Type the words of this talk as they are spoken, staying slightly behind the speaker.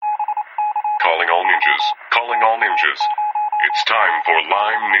Calling all ninjas. Calling all ninjas. It's time for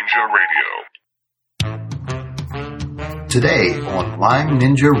Lyme Ninja Radio. Today on Lyme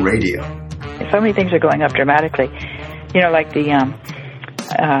Ninja Radio. So many things are going up dramatically. You know, like the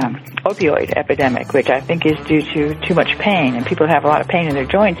opioid epidemic, which I think is due to too much pain. And people have a lot of pain in their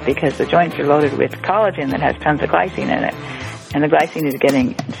joints because the joints are loaded with collagen that has tons of glycine in it. And the glycine is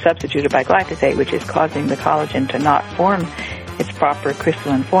getting substituted by glyphosate, which is causing the collagen to not form its proper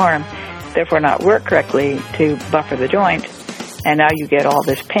crystalline form, therefore not work correctly to buffer the joint. And now you get all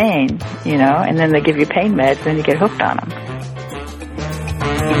this pain, you know, and then they give you pain meds, and then you get hooked on them.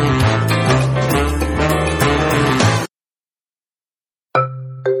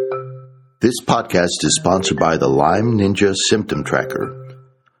 This podcast is sponsored by the Lyme Ninja Symptom Tracker.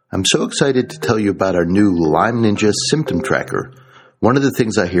 I'm so excited to tell you about our new Lyme Ninja Symptom Tracker. One of the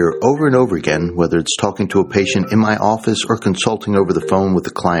things I hear over and over again, whether it's talking to a patient in my office or consulting over the phone with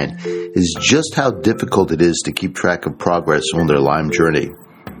a client, is just how difficult it is to keep track of progress on their Lyme journey.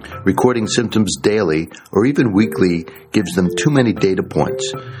 Recording symptoms daily or even weekly gives them too many data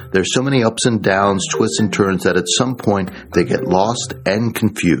points. There's so many ups and downs, twists and turns that at some point they get lost and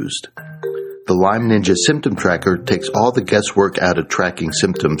confused. The Lyme Ninja Symptom Tracker takes all the guesswork out of tracking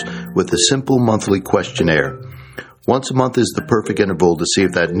symptoms with a simple monthly questionnaire. Once a month is the perfect interval to see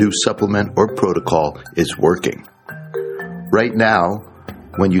if that new supplement or protocol is working. Right now,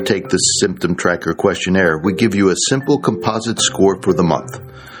 when you take the Symptom Tracker questionnaire, we give you a simple composite score for the month.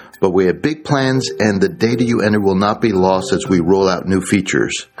 But we have big plans, and the data you enter will not be lost as we roll out new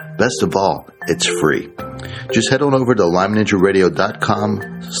features. Best of all, it's free. Just head on over to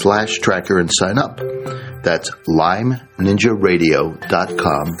LymeNinjaRadio.com/tracker and sign up. That's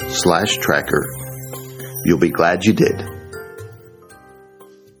LymeNinjaRadio.com/tracker. You'll be glad you did.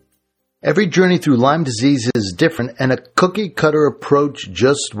 Every journey through Lyme disease is different, and a cookie-cutter approach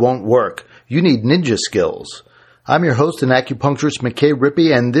just won't work. You need ninja skills. I'm your host and acupuncturist, McKay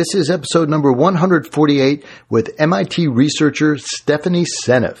Rippey, and this is episode number 148 with MIT researcher Stephanie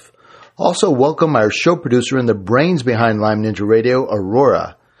Seneff. Also, welcome our show producer and the brains behind Lyme Ninja Radio,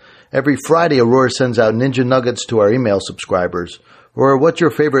 Aurora. Every Friday, Aurora sends out Ninja Nuggets to our email subscribers. Aurora, what's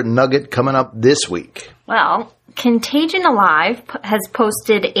your favorite nugget coming up this week? Well, Contagion Alive has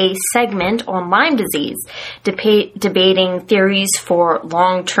posted a segment on Lyme disease, debating theories for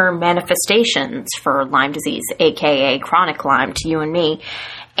long-term manifestations for Lyme disease, aka chronic Lyme to you and me.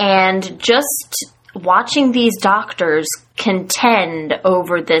 And just watching these doctors contend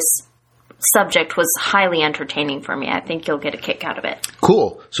over this subject was highly entertaining for me. I think you'll get a kick out of it.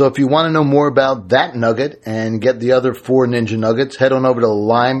 Cool. So if you want to know more about that nugget and get the other 4 Ninja Nuggets, head on over to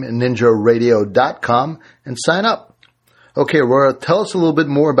LymeNinjaRadio.com and sign up. Okay, Aurora, tell us a little bit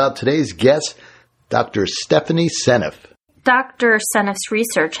more about today's guest, Dr. Stephanie Seneff. Dr. Seneff's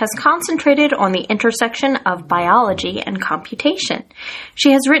research has concentrated on the intersection of biology and computation.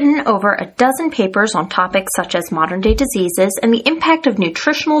 She has written over a dozen papers on topics such as modern-day diseases and the impact of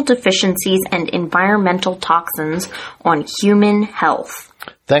nutritional deficiencies and environmental toxins on human health.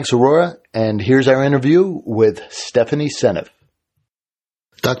 Thanks, Aurora. And here's our interview with Stephanie Seneff.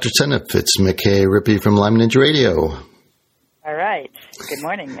 Dr. Seneff, it's McKay Rippey from Lyme Ninja Radio. All right. Good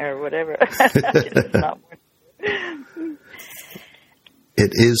morning, or whatever. It's not morning.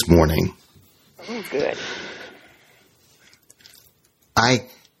 It is morning. Oh, good. I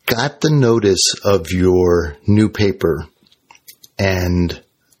got the notice of your new paper and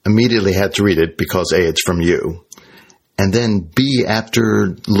immediately had to read it because A, it's from you. And then B,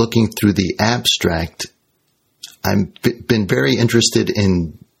 after looking through the abstract, I've been very interested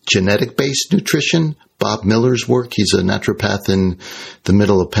in genetic-based nutrition. Bob Miller's work, he's a naturopath in the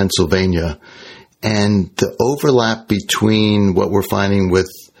middle of Pennsylvania. And the overlap between what we're finding with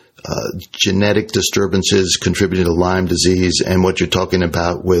genetic disturbances contributing to Lyme disease and what you're talking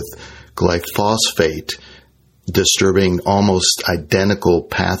about with glyphosate disturbing almost identical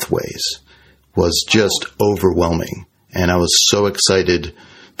pathways was just overwhelming. And I was so excited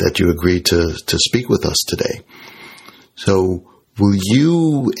that you agreed to speak with us today. So will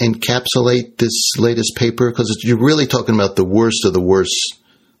you encapsulate this latest paper? Because you're really talking about the worst of the worst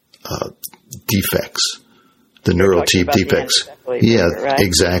defects, the neural tube defects. Yeah, paper, right?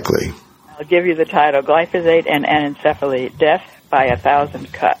 Exactly. I'll give you the title, Glyphosate and Anencephaly, Death by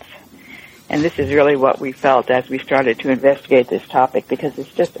 1,000 Cuts. And this is really what we felt as we started to investigate this topic, because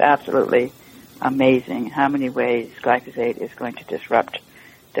it's just absolutely amazing how many ways glyphosate is going to disrupt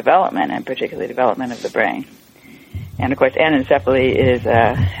development, and particularly development of the brain. And, of course, anencephaly is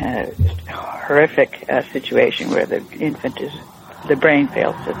a horrific situation where the brain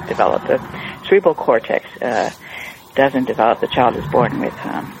fails to develop. The cerebral cortex doesn't develop. The child is born with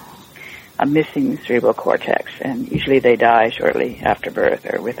a missing cerebral cortex, and usually they die shortly after birth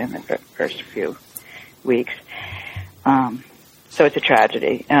or within the first few weeks. So it's a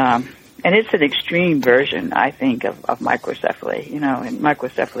tragedy. And it's an extreme version, I think, of microcephaly. And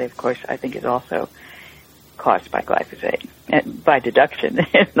microcephaly, of course, I think is also caused by glyphosate, and by deduction,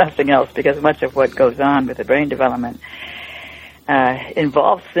 if nothing else, because much of what goes on with the brain development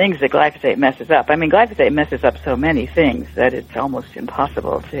involves things that glyphosate messes up. I mean, glyphosate messes up so many things that it's almost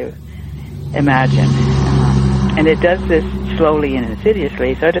impossible to imagine. And it does this slowly and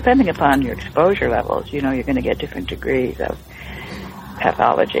insidiously, so depending upon your exposure levels, you're going to get different degrees of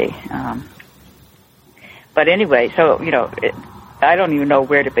pathology. But anyway, so, I don't even know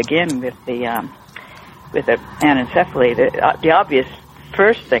where to begin with the anencephaly. The obvious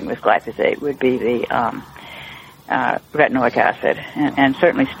first thing with glyphosate would be the retinoic acid, and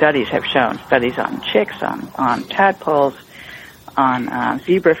certainly studies have shown, studies on chicks, on tadpoles, on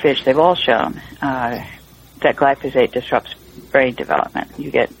zebrafish, they've all shown that glyphosate disrupts brain development. You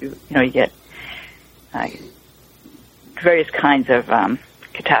get various kinds of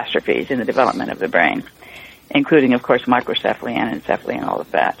catastrophes in the development of the brain, including, of course, microcephaly, anencephaly, and all of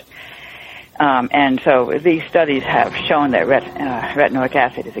that. And so these studies have shown that retinoic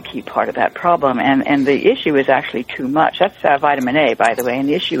acid is a key part of that problem, and the issue is actually too much. That's vitamin A, by the way, and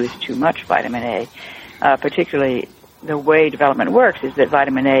the issue is too much vitamin A. Particularly, the way development works is that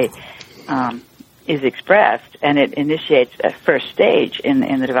vitamin A is expressed, and it initiates a first stage in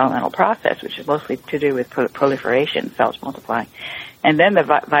the developmental process, which is mostly to do with proliferation, cells multiplying. And then the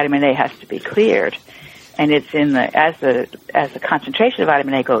vitamin A has to be cleared. And it's as the concentration of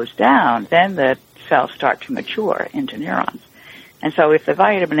vitamin A goes down, then the cells start to mature into neurons. And so if the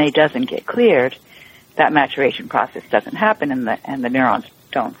vitamin A doesn't get cleared, that maturation process doesn't happen, and the neurons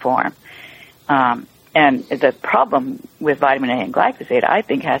don't form. And the problem with vitamin A and glyphosate, I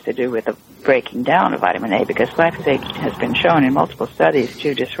think, has to do with the breaking down of vitamin A, because glyphosate has been shown in multiple studies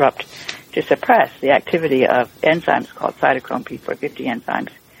to suppress the activity of enzymes called cytochrome P450 enzymes.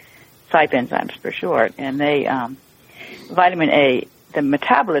 CYP enzymes for short, and vitamin A, the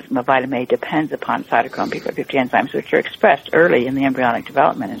metabolism of vitamin A depends upon cytochrome P450 enzymes, which are expressed early in the embryonic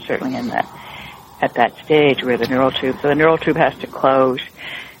development, and certainly at that stage where the neural tube. So the neural tube has to close,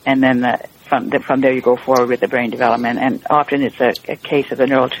 and then from there you go forward with the brain development. And often it's a case of the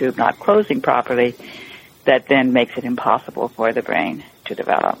neural tube not closing properly that then makes it impossible for the brain to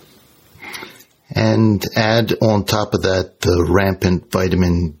develop. And add on top of that the rampant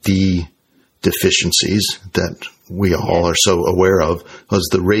vitamin D deficiencies that we all are so aware of, because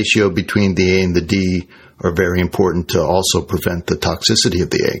the ratio between the A and the D are very important to also prevent the toxicity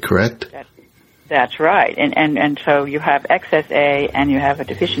of the A, correct? That's right. And so you have excess A and you have a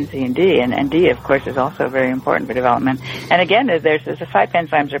deficiency in D, and D, of course, is also very important for development. And again, the CYP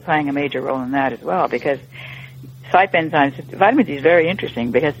enzymes are playing a major role in that as well, because CYP enzymes, vitamin D is very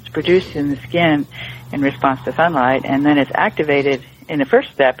interesting because it's produced in the skin in response to sunlight, and then it's activated in the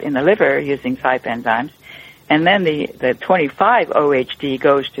first step in the liver using CYP enzymes, and then the 25-OHD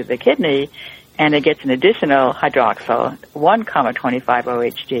goes to the kidney, and it gets an additional hydroxyl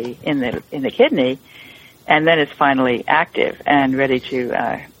 1,25-OHD in the kidney, and then it's finally active and ready to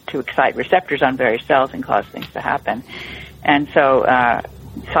excite receptors on various cells and cause things to happen. And so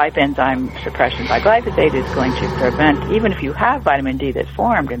CYP enzyme suppression by glyphosate is going to prevent, even if you have vitamin D that's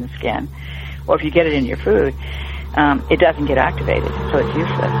formed in the skin, or if you get it in your food, it doesn't get activated, so it's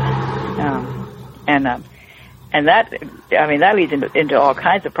useless. And that leads into all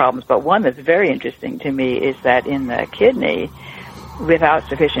kinds of problems, but one that's very interesting to me is that in the kidney, without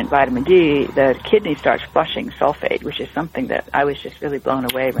sufficient vitamin D, the kidney starts flushing sulfate, which is something that I was just really blown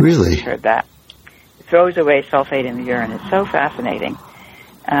away when I heard that. It throws away sulfate in the urine. It's so fascinating.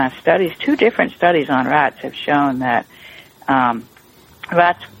 Two different studies on rats have shown that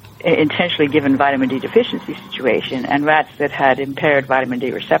rats intentionally given vitamin D deficiency situation and rats that had impaired vitamin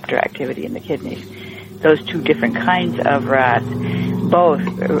D receptor activity in the kidneys, those two different kinds of rats both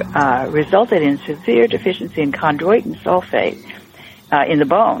resulted in severe deficiency in chondroitin sulfate in the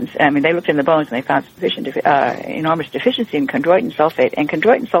bones. I mean, they looked in the bones and they found enormous deficiency in chondroitin sulfate, and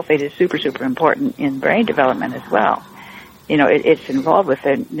chondroitin sulfate is super, super important in brain development as well. It's involved with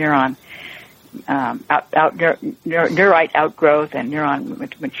the neuron neurite outgrowth and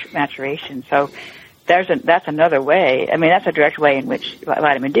neuron maturation. So that's another way. I mean, that's a direct way in which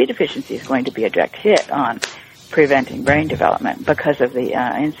vitamin D deficiency is going to be a direct hit on preventing brain development because of the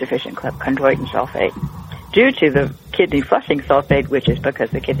insufficient chondroitin sulfate due to the kidney flushing sulfate, which is because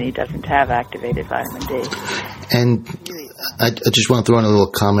the kidney doesn't have activated vitamin D. And I just want to throw in a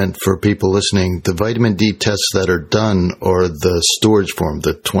little comment for people listening. The vitamin D tests that are done are the storage form,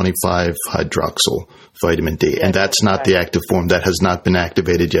 the 25-hydroxyl vitamin D, and that's not the active form. That has not been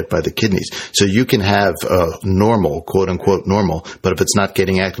activated yet by the kidneys. So you can have a normal, quote-unquote normal, but if it's not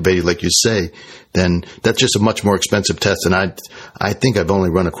getting activated like you say, then that's just a much more expensive test. And I think I've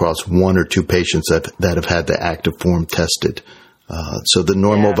only run across 1 or 2 patients that have had the active form tested. So the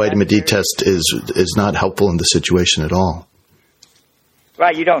normal vitamin D test is not helpful in the situation at all.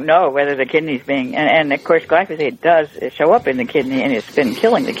 Right, you don't know whether the kidney's being, and of course glyphosate does show up in the kidney, and it's been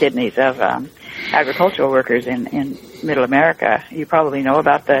killing the kidneys of agricultural workers in Middle America. You probably know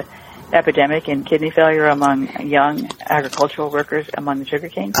about the epidemic in kidney failure among young agricultural workers among the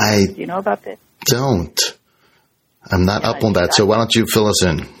sugarcane. Do you know about this? Don't. I'm not up on that, so why don't you fill us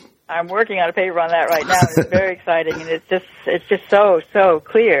in? I'm working on a paper on that right now. It's very exciting, and it's just so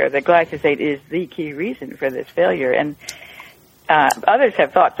clear that glyphosate is the key reason for this failure. And others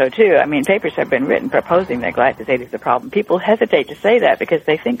have thought so too. I mean, papers have been written proposing that glyphosate is the problem. People hesitate to say that because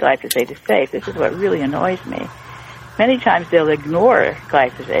they think glyphosate is safe. This is what really annoys me. Many times they'll ignore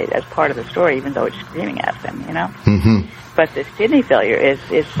glyphosate as part of the story, even though it's screaming at them, you know? Mm-hmm. But this kidney failure is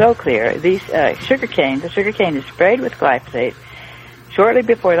so clear. These the sugarcane is sprayed with glyphosate shortly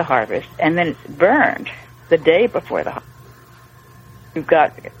before the harvest, and then it's burned the day before the harvest. You've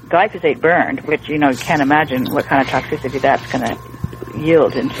got glyphosate burned, which, you can't imagine what kind of toxicity that's going to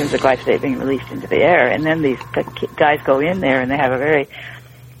yield in terms of glyphosate being released into the air. And then these guys go in there, and they have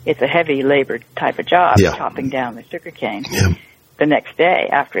it's a heavy labor type of job, chopping down the sugarcane the next day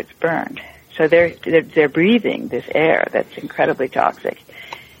after it's burned. So they're breathing this air that's incredibly toxic,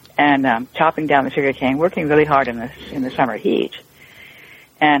 and chopping down the sugarcane, working really hard in the summer heat.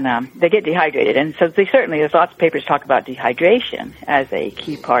 And they get dehydrated. And so there's lots of papers talk about dehydration as a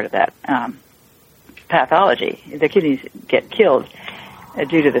key part of that pathology. The kidneys get killed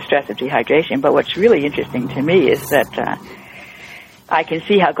due to the stress of dehydration. But what's really interesting to me is that I can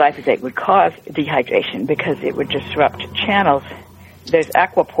see how glyphosate would cause dehydration because it would disrupt channels. There's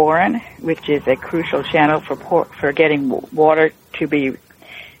aquaporin, which is a crucial channel for getting water to be.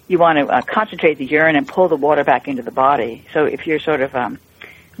 You want to concentrate the urine and pull the water back into the body. So if you're sort of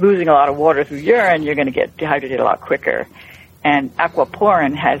losing a lot of water through urine, you're going to get dehydrated a lot quicker. And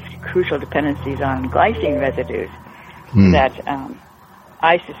aquaporin has crucial dependencies on glycine residues that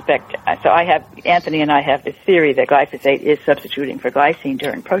I suspect. So Anthony and I have this theory that glyphosate is substituting for glycine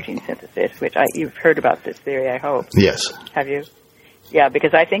during protein synthesis, which you've heard about this theory, I hope. Yes. Have you? Yeah,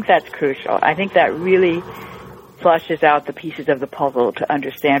 because I think that's crucial. I think that really flushes out the pieces of the puzzle to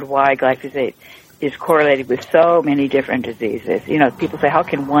understand why glyphosate is correlated with so many different diseases. People say, how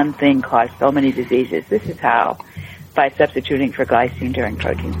can one thing cause so many diseases? This is how, by substituting for glycine during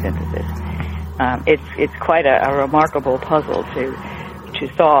protein synthesis. It's quite a remarkable puzzle to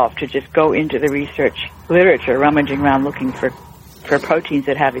solve, to just go into the research literature, rummaging around looking for proteins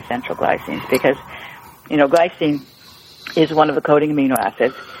that have essential glycines, because, glycine is one of the coding amino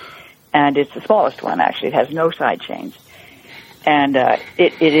acids, and it's the smallest one, actually. It has no side chains. And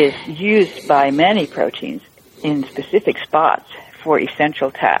it is used by many proteins in specific spots for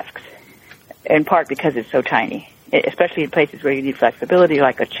essential tasks, in part because it's so tiny, especially in places where you need flexibility,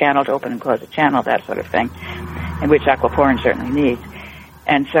 like a channel to open and close a channel, that sort of thing, and which aquaporin certainly needs.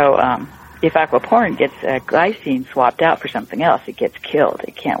 And so if aquaporin gets glycine swapped out for something else, it gets killed.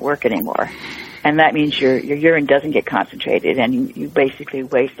 It can't work anymore. And that means your urine doesn't get concentrated, and you basically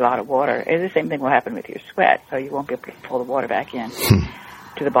waste a lot of water. And the same thing will happen with your sweat, so you won't be able to pull the water back in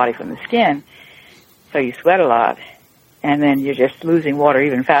to the body from the skin. So you sweat a lot, and then you're just losing water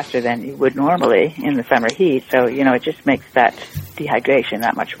even faster than you would normally in the summer heat. So, it just makes that dehydration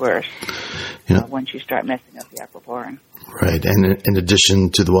that much worse once you start messing up the aquaporin. Right, and in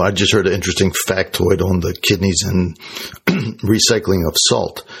addition to I just heard an interesting factoid on the kidneys and recycling of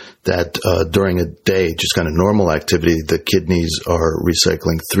salt, that during a day, just kind of normal activity, the kidneys are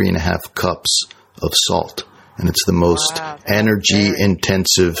recycling 3.5 cups of salt. And it's the most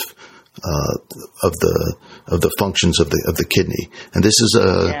energy-intensive of the functions of the kidney. And this is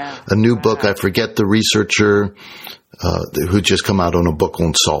a new book. I forget the researcher who just come out on a book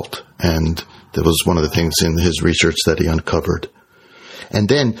on salt, and that was one of the things in his research that he uncovered. And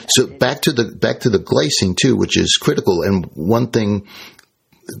then, so back to the glycine too, which is critical. And one thing,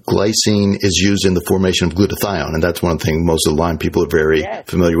 glycine is used in the formation of glutathione, and that's one thing most of the Lyme people are very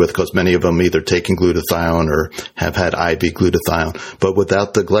familiar with, because many of them either taking glutathione or have had IV glutathione. But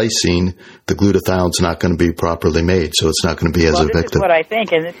without the glycine, the glutathione's not going to be properly made, so it's not going to be as effective. This is what I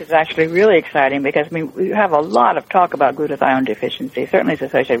think, and this is actually really exciting, because we have a lot of talk about glutathione deficiency. Certainly it's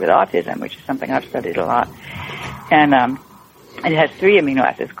associated with autism, which is something I've studied a lot. And And it has 3 amino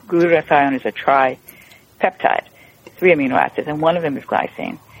acids. Glutathione is a tripeptide, 3 amino acids, and one of them is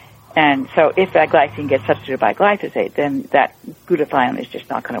glycine. And so if that glycine gets substituted by glyphosate, then that glutathione is just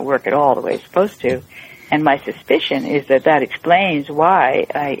not going to work at all the way it's supposed to. And my suspicion is that that explains why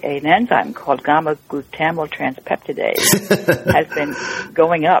an enzyme called gamma-glutamyl-transpeptidase has been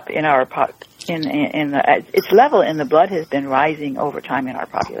going up in our its level in the blood has been rising over time in our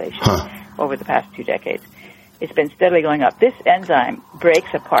population over the past 2 decades. It's been steadily going up. This enzyme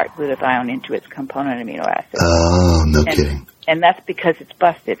breaks apart glutathione into its component amino acids. Oh, no kidding. And that's because it's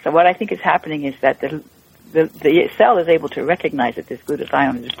busted. So what I think is happening is that the cell is able to recognize that this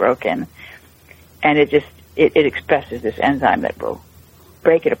glutathione is broken, and it expresses this enzyme that will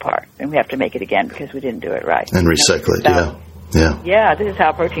break it apart, and we have to make it again because we didn't do it right. And recycle it, yeah. Yeah, this is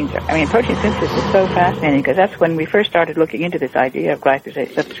how proteins are. I mean, protein synthesis is so fascinating because that's when we first started looking into this idea of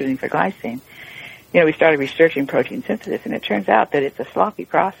glyphosate substituting for glycine. You know, we started researching protein synthesis, and it turns out that it's a sloppy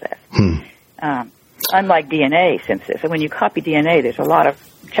process. Unlike DNA synthesis, and when you copy DNA, there's a lot of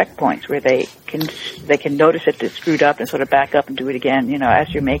checkpoints where they can notice it is screwed up and sort of back up and do it again, you know,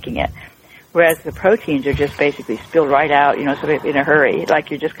 as you're making it. Whereas the proteins are just basically spilled right out, you know, sort of in a hurry,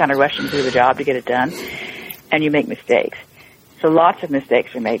 like you're just kind of rushing through the job to get it done, and you make mistakes. So lots of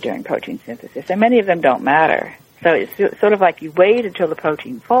mistakes are made during protein synthesis, and many of them don't matter. So it's sort of like you wait until the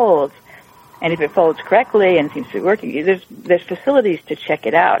protein folds, and if it folds correctly and seems to be working, there's facilities to check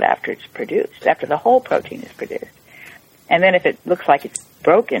it out after it's produced, after the whole protein is produced. And then if it looks like it's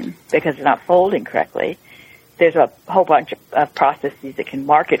broken because it's not folding correctly, there's a whole bunch of processes that can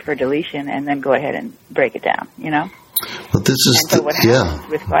mark it for deletion and then go ahead and break it down, you know? Well, this is and so what happens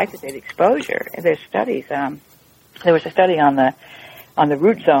with glyphosate exposure, there's studies, there was a study on the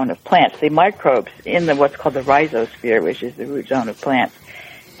root zone of plants, the microbes in what's called the rhizosphere, which is the root zone of plants.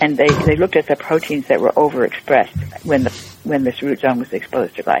 And they looked at the proteins that were overexpressed when this root zone was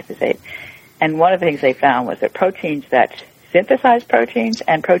exposed to glyphosate. And one of the things they found was that proteins that synthesize proteins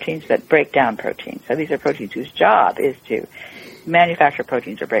and proteins that break down proteins. So these are proteins whose job is to manufacture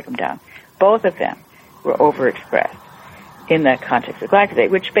proteins or break them down. Both of them were overexpressed in the context of glyphosate,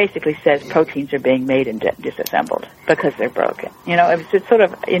 which basically says proteins are being made and disassembled because they're broken. You know, it's sort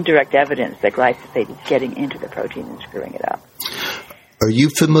of indirect evidence that glyphosate is getting into the protein and screwing it up. Are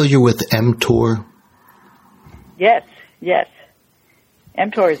you familiar with mTOR? Yes.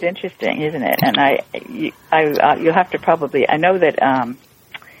 mTOR is interesting, isn't it? And you'll have to probably, I know that,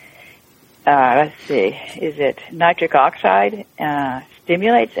 let's see, is it nitric oxide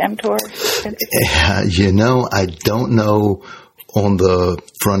stimulates mTOR synthesis? You know, I don't know on the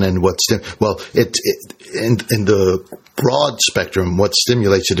front end what in the broad spectrum, what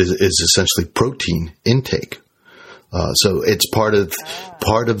stimulates it is essentially protein intake. So it's part of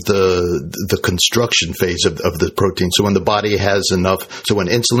the construction phase of the protein. So when the body has enough, so when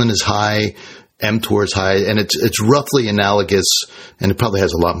insulin is high, mTOR is high, and it's roughly analogous, and it probably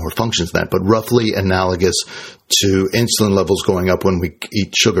has a lot more functions than that, but roughly analogous to insulin levels going up when we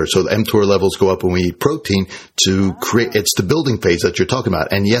eat sugar. So the mTOR levels go up when we eat protein to create, it's the building phase that you're talking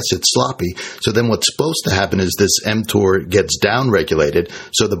about. And yes, it's sloppy. So then what's supposed to happen is this mTOR gets down-regulated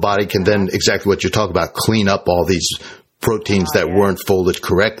so the body can then, exactly what you're talking about, clean up all these proteins that weren't folded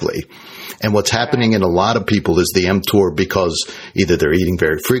correctly. And what's happening in a lot of people is the mTOR, because either they're eating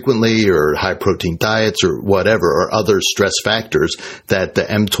very frequently or high protein diets or whatever, or other stress factors, that the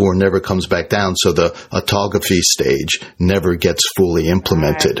mTOR never comes back down. So the autophagy stage never gets fully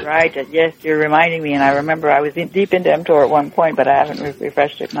implemented. Right. Yes, you're reminding me. And I remember I was deep into mTOR at one point, but I haven't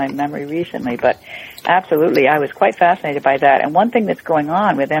refreshed my memory recently. But absolutely, I was quite fascinated by that. And one thing that's going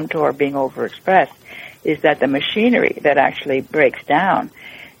on with mTOR being overexpressed is that the machinery that actually breaks down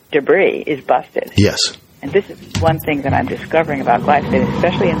debris is busted. Yes. And this is one thing that I'm discovering about glyphosate,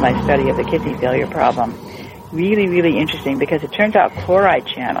 especially in my study of the kidney failure problem. Really, really interesting, because it turns out chloride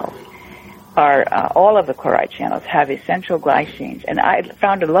channels are, all of the chloride channels have essential glycines. And I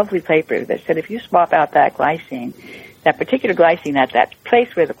found a lovely paper that said if you swap out that glycine, that particular glycine at that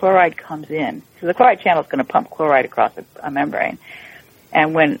place where the chloride comes in, so the chloride channel is going to pump chloride across a membrane.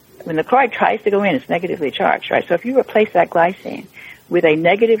 And when the chloride tries to go in, it's negatively charged, right? So if you replace that glycine with a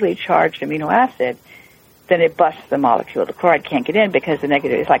negatively charged amino acid, then it busts the molecule. The chloride can't get in because the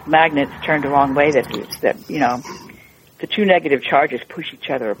negative, it's like magnets turned the wrong way, that you know, the two negative charges push each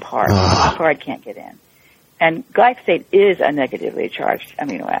other apart. The chloride can't get in. And glyphosate is a negatively charged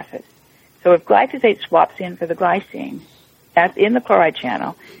amino acid. So if glyphosate swaps in for the glycine in the chloride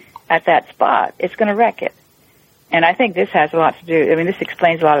channel at that spot, it's going to wreck it. And I think this has a lot to do, I mean, this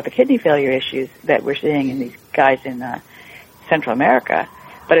explains a lot of the kidney failure issues that we're seeing in these guys in Central America,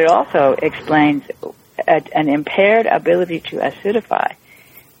 but it also explains an impaired ability to acidify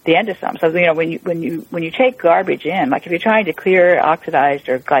the endosome. So, when you take garbage in, like if you're trying to clear oxidized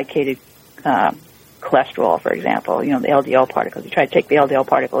or glycated cholesterol, for example, the LDL particles, you try to take the LDL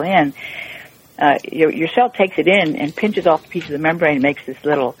particle in, your cell takes it in and pinches off a piece of the membrane and makes this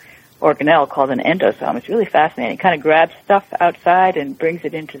little organelle called an endosome. It's really fascinating. It kind of grabs stuff outside and brings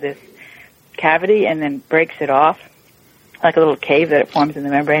it into this cavity and then breaks it off, like a little cave that it forms in the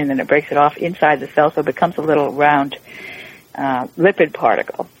membrane, and then it breaks it off inside the cell, so it becomes a little round lipid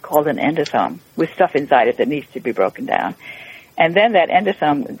particle called an endosome with stuff inside it that needs to be broken down. And then that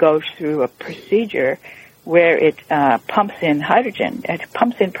endosome goes through a procedure where it pumps in hydrogen, it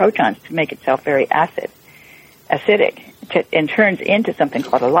pumps in protons to make itself very acidic, and turns into something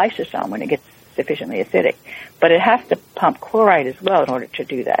called a lysosome when it gets sufficiently acidic. But it has to pump chloride as well in order to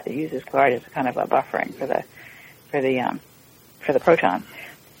do that. It uses chloride as kind of a buffering for the proton.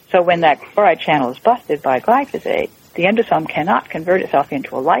 So when that chloride channel is busted by glyphosate, the endosome cannot convert itself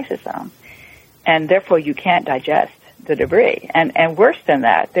into a lysosome, and therefore you can't digest the debris. And worse than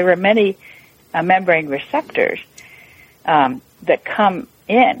that, there are many membrane receptors that come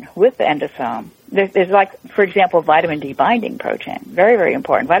in with the endosome. There's like, for example, vitamin D binding protein. Very, very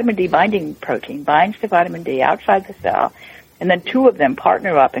important. Vitamin D binding protein binds to vitamin D outside the cell, and then two of them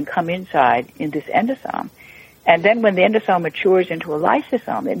partner up and come inside in this endosome. And then when the endosome matures into a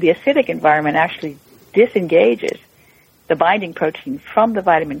lysosome, the acidic environment actually disengages the binding protein from the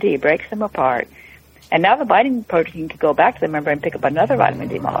vitamin D, breaks them apart, and now the binding protein can go back to the membrane and pick up another vitamin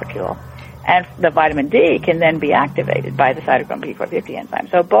D molecule, and the vitamin D can then be activated by the cytochrome P450 enzyme.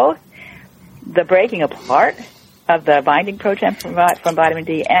 So both the breaking apart of the binding protein from vitamin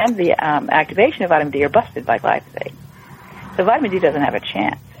D and the activation of vitamin D are busted by glyphosate. So vitamin D doesn't have a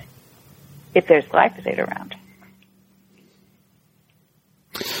chance if there's glyphosate around.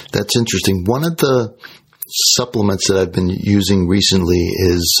 That's interesting. One of the supplements that I've been using recently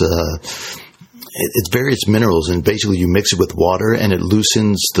is it's various minerals, and basically you mix it with water and it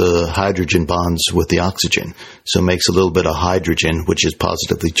loosens the hydrogen bonds with the oxygen. So it makes a little bit of hydrogen, which is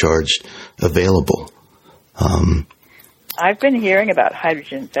positively charged, available. I've been hearing about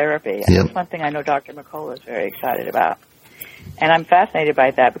hydrogen therapy, and Yep. That's one thing I know Dr. McCullough is very excited about. And I'm fascinated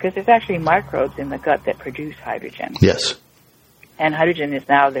by that because there's actually microbes in the gut that produce hydrogen. Yes. And hydrogen is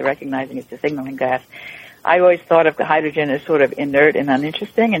now, they're recognizing it's a signaling gas. I always thought of the hydrogen as sort of inert and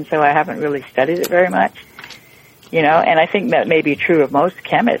uninteresting, and so I haven't really studied it very much. And I think that may be true of most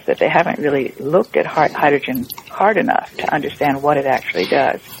chemists, that they haven't really looked at hydrogen hard enough to understand what it actually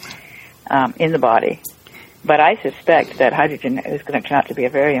does in the body. But I suspect that hydrogen is going to turn out to be a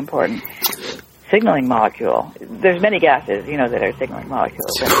very important signaling molecule. There's many gases, that are signaling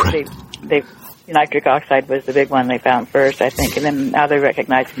molecules. And nitric oxide was the big one they found first, I think, and then now they're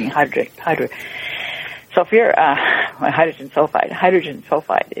recognizing hydrogen sulfide. Hydrogen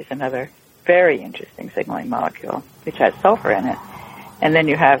sulfide is another very interesting signaling molecule, which has sulfur in it. And then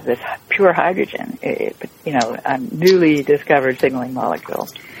you have this pure hydrogen, a newly discovered signaling molecule.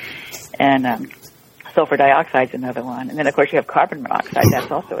 And sulfur dioxide is another one. And then, of course, you have carbon monoxide.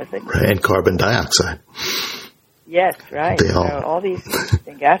 That's also a signaling. Right, and carbon dioxide. Yes, right. So all these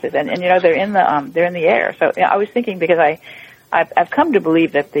interesting gases, and they're in the air. So I was thinking, because I've come to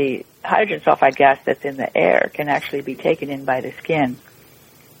believe that the hydrogen sulfide gas that's in the air can actually be taken in by the skin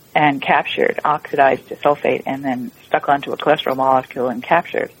and captured, oxidized to sulfate, and then stuck onto a cholesterol molecule and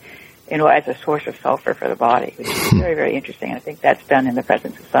captured, as a source of sulfur for the body, which is very, very interesting. And I think that's done in the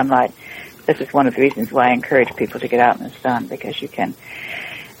presence of sunlight. This is one of the reasons why I encourage people to get out in the sun, because you can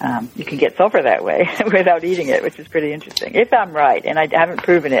get sulfur that way without eating it, which is pretty interesting. If I'm right, and I haven't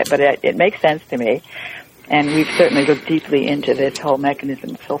proven it, but it makes sense to me. And we've certainly looked deeply into this whole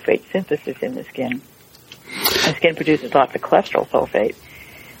mechanism of sulfate synthesis in the skin. The skin produces lots of cholesterol sulfate,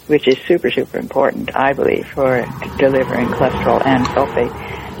 which is super, super important, I believe, for delivering cholesterol and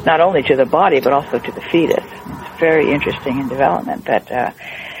sulfate, not only to the body, but also to the fetus. It's very interesting in development that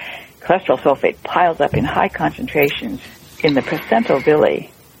cholesterol sulfate piles up in high concentrations in the placental villi.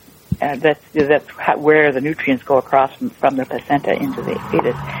 That's where the nutrients go across from the placenta into the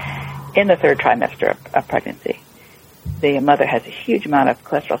fetus in the third trimester of pregnancy. The mother has a huge amount of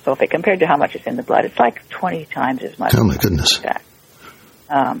cholesterol sulfate compared to how much is in the blood. It's like 20 times as much. Oh, my goodness.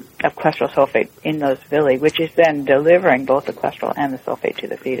 Of cholesterol sulfate in those villi, which is then delivering both the cholesterol and the sulfate to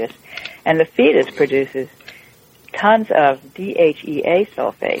the fetus. And the fetus produces tons of DHEA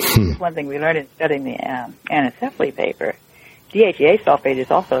sulfate. This is one thing we learned in studying the anencephaly paper. DHEA sulfate is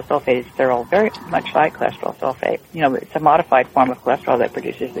also a sulfated sterol, very much like cholesterol sulfate. It's a modified form of cholesterol that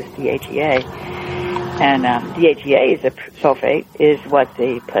produces this DHEA. And DHEA sulfate is what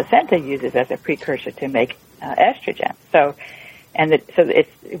the placenta uses as a precursor to make estrogen. So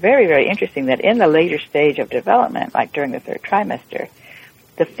it's very, very interesting that in the later stage of development, like during the third trimester,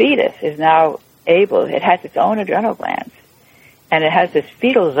 the fetus is now it has its own adrenal glands, and it has this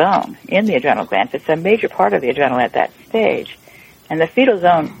fetal zone in the adrenal glands. It's a major part of the adrenal at that stage. And the fetal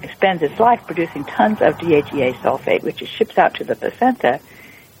zone spends its life producing tons of DHEA sulfate, which it ships out to the placenta,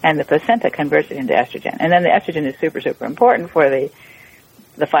 and the placenta converts it into estrogen. And then the estrogen is super, super important for the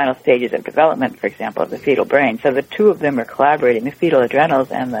final stages of development, for example, of the fetal brain. So the two of them are collaborating, the fetal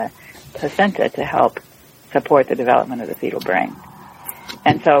adrenals and the placenta, to help support the development of the fetal brain.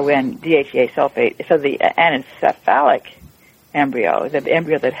 And so when DHEA sulfate, so the anencephalic embryo, the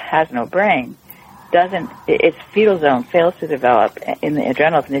embryo that has no brain, its fetal zone fails to develop in the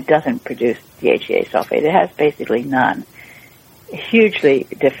adrenals, and it doesn't produce DHEA sulfate. It has basically none. Hugely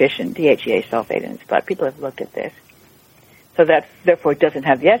deficient DHEA sulfate in its blood. People have looked at this. So that, therefore, it doesn't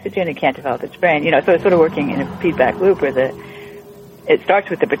have the estrogen, it can't develop its brain. So it's sort of working in a feedback loop where it starts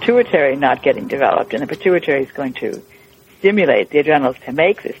with the pituitary not getting developed, and the pituitary is going to stimulate the adrenals to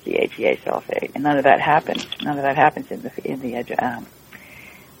make this DHEA sulfate, and none of that happens. None of that happens in the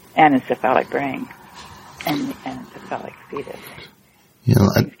anencephalic brain and the anencephalic fetus.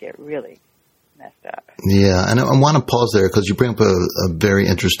 Things get really messed up. Yeah, and I want to pause there because you bring up a very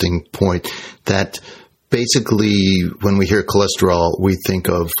interesting point that basically when we hear cholesterol, we think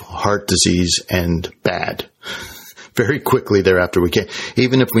of heart disease and bad. Very quickly thereafter, we can't,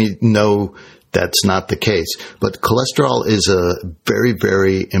 even if we know that's not the case. But cholesterol is a very,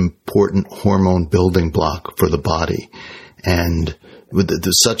 very important hormone building block for the body. And with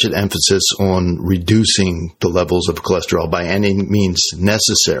such an emphasis on reducing the levels of cholesterol by any means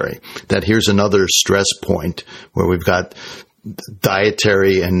necessary, that here's another stress point where we've got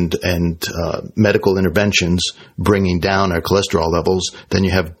dietary and medical interventions bringing down our cholesterol levels. Then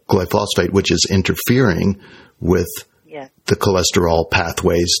you have glyphosate, which is interfering with the cholesterol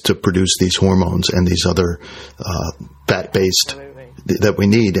pathways to produce these hormones and these other fat-based that we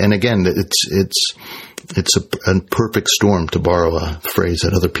need. And again, it's a perfect storm, to borrow a phrase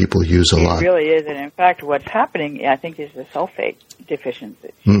that other people use a lot. It really is. And in fact, what's happening, I think, is the sulfate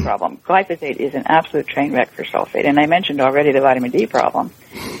deficiency problem. Glyphosate is an absolute train wreck for sulfate. And I mentioned already the vitamin D problem.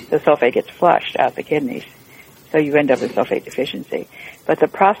 The sulfate gets flushed out the kidneys. So you end up with sulfate deficiency. But the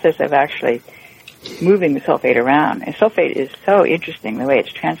process of actually moving the sulfate around, and sulfate is so interesting the way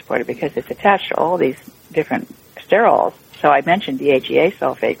it's transported because it's attached to all these different sterols. So I mentioned DHEA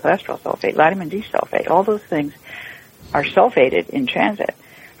sulfate, cholesterol sulfate, vitamin D sulfate. All those things are sulfated in transit.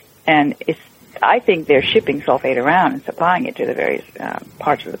 And I think they're shipping sulfate around and supplying it to the various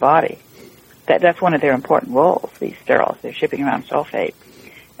parts of the body. That's one of their important roles, these sterols. They're shipping around sulfate.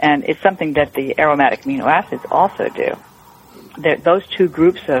 And it's something that the aromatic amino acids also do. Those two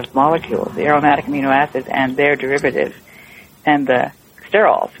groups of molecules, the aromatic amino acids and their derivatives, and the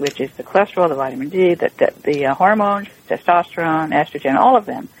sterols, which is the cholesterol, the vitamin D, the hormones, testosterone, estrogen, all of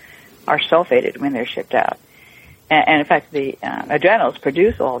them are sulfated when they're shipped out. And in fact, the adrenals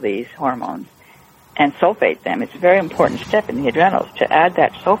produce all these hormones and sulfate them. It's a very important step in the adrenals to add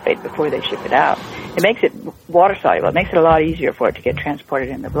that sulfate before they ship it out. It makes it water soluble. It makes it a lot easier for it to get transported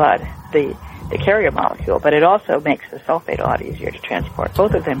in the blood, the carrier molecule, but it also makes the sulfate a lot easier to transport.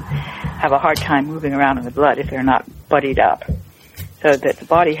 Both of them have a hard time moving around in the blood if they're not buddied up. So that the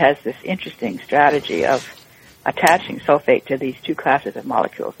body has this interesting strategy of attaching sulfate to these two classes of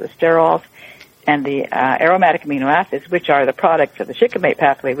molecules, the sterols and the aromatic amino acids, which are the products of the shikimate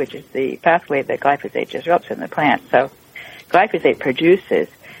pathway, which is the pathway that glyphosate disrupts in the plant. So glyphosate produces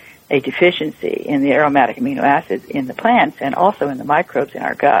a deficiency in the aromatic amino acids in the plants and also in the microbes in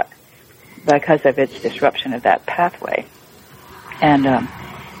our gut because of its disruption of that pathway. And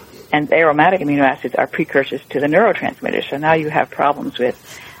the aromatic amino acids are precursors to the neurotransmitters. So now you have problems with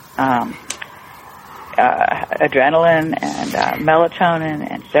adrenaline and melatonin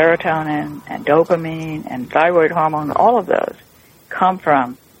and serotonin and dopamine and thyroid hormone. All of those come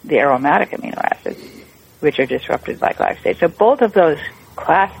from the aromatic amino acids, which are disrupted by glyphosate. So both of those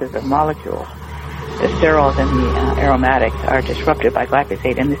classes of molecules, the sterols and the aromatics, are disrupted by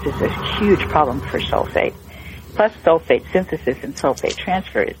glyphosate, and this is a huge problem for sulfate. Plus, sulfate synthesis and sulfate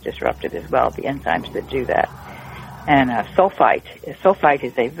transfer is disrupted as well, the enzymes that do that. And sulfite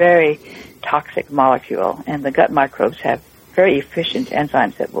is a very toxic molecule, and the gut microbes have very efficient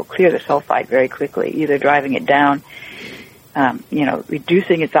enzymes that will clear the sulfite very quickly, either driving it down,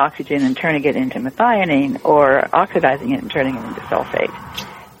 reducing its oxygen and turning it into methionine, or oxidizing it and turning it into sulfate.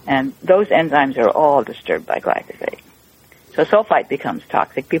 And those enzymes are all disturbed by glyphosate. So sulfite becomes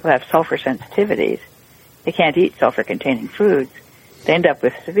toxic. People have sulfur sensitivities they can't eat sulfur-containing foods. They end up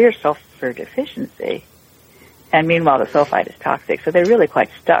with severe sulfur deficiency, and meanwhile the sulfite is toxic. So they're really quite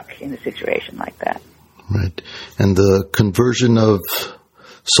stuck in a situation like that. Right. And the conversion of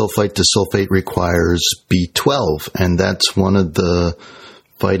sulfite to sulfate requires B12, and that's one of the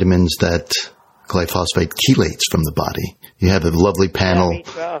vitamins that glyphosate chelates from the body. You have a lovely panel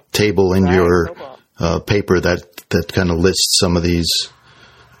table in your paper that kind of lists some of these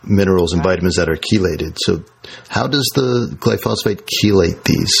minerals and vitamins that are chelated. So how does the glyphosate chelate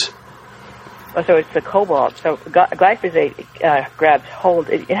these? Well, so it's the cobalt. So glyphosate grabs hold.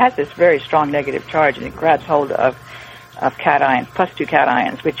 It has this very strong negative charge, and it grabs hold of cations, +2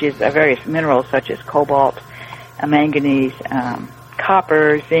 cations, which is various minerals such as cobalt, manganese,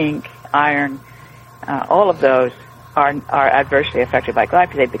 copper, zinc, iron. All of those are adversely affected by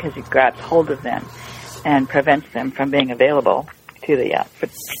glyphosate because it grabs hold of them and prevents them from being available to the. But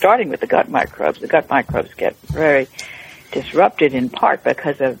starting with the gut microbes get very disrupted in part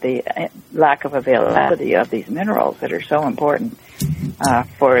because of the lack of availability of these minerals that are so important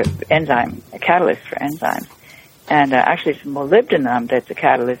for catalysts for enzymes. And actually it's molybdenum that's a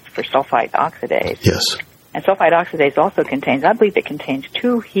catalyst for sulfite oxidase. Yes. And sulfite oxidase also contains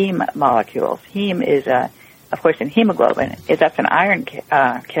 2 heme molecules. Heme is, of course, in hemoglobin. That's an iron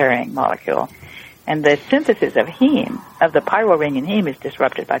carrying molecule. And the synthesis of heme, of the pyro ring in heme, is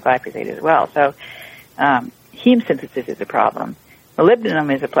disrupted by glyphosate as well. So heme synthesis is a problem.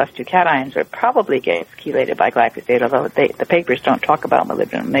 Molybdenum is a +2 cation, so it probably gets chelated by glyphosate, although the papers don't talk about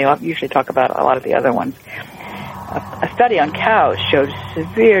molybdenum. They usually talk about a lot of the other ones. A study on cows showed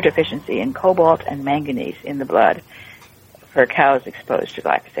severe deficiency in cobalt and manganese in the blood for cows exposed to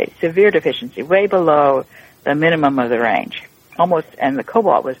glyphosate. Severe deficiency, way below the minimum of the range. And the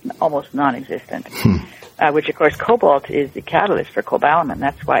cobalt was almost non-existent, which of course cobalt is the catalyst for cobalamin.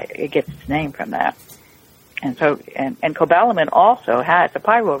 That's why it gets its name from that. And so, and cobalamin also has a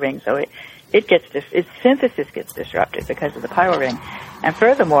pyro ring, so its synthesis gets disrupted because of the pyro ring. And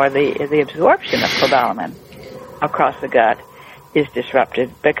furthermore, the absorption of cobalamin across the gut is disrupted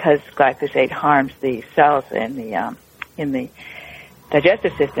because glyphosate harms the cells in the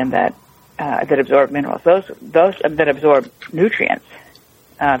digestive system that absorb minerals. Those that absorb nutrients,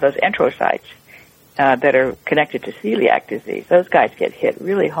 those enterocytes that are connected to celiac disease, those guys get hit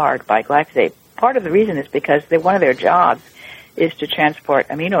really hard by glyphosate. Part of the reason is because one of their jobs is to transport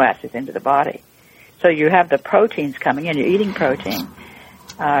amino acids into the body. So you have the proteins coming in, you're eating protein.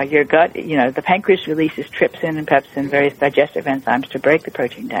 Your gut, the pancreas releases trypsin and pepsin, various digestive enzymes to break the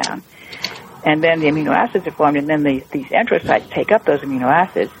protein down. And then the amino acids are formed, and then these enterocytes take up those amino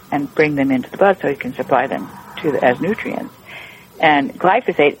acids and bring them into the blood so you can supply them as nutrients. And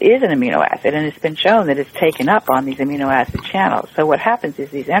glyphosate is an amino acid, and it's been shown that it's taken up on these amino acid channels. So what happens is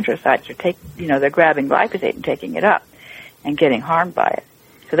these enterocytes are they're grabbing glyphosate and taking it up and getting harmed by it.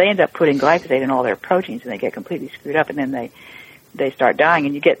 So they end up putting glyphosate in all their proteins, and they get completely screwed up, and then they start dying,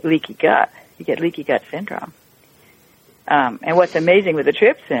 and you get leaky gut. You get leaky gut syndrome. And what's amazing with the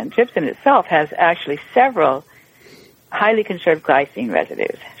trypsin itself has actually several highly conserved glycine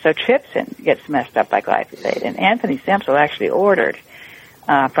residues. So trypsin gets messed up by glyphosate. And Anthony Stemsel actually ordered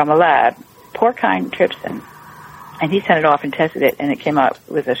from a lab porcine trypsin, and he sent it off and tested it, and it came out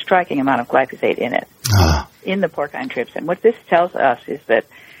with a striking amount of glyphosate in it, in the porcine trypsin. What this tells us is that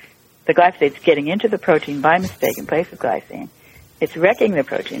the glyphosate's getting into the protein by mistake in place of glycine. It's wrecking the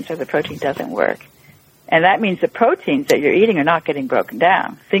protein, so the protein doesn't work. And that means the proteins that you're eating are not getting broken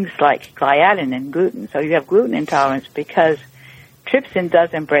down. Things like gliadin and gluten. So you have gluten intolerance because trypsin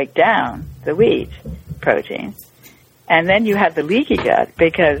doesn't break down the wheat protein. And then you have the leaky gut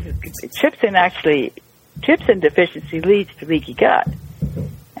because trypsin deficiency leads to leaky gut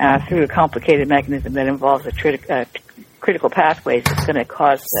through a complicated mechanism that involves critical pathways that's going to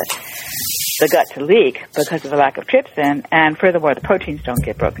cause the gut to leak because of the lack of trypsin. And furthermore, the proteins don't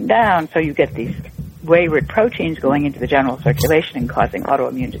get broken down, so you get these wayward proteins going into the general circulation and causing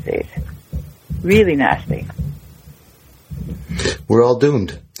autoimmune disease. Really nasty. We're all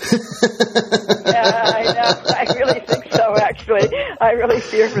doomed. Yeah, I know. I really think so, actually. I really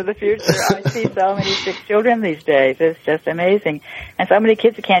fear for the future. I see so many sick children these days. It's just amazing. And so many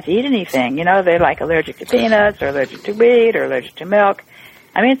kids that can't eat anything. They're like allergic to peanuts or allergic to wheat or allergic to milk.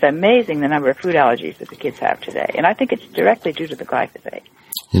 I mean, it's amazing the number of food allergies that the kids have today. And I think it's directly due to the glyphosate.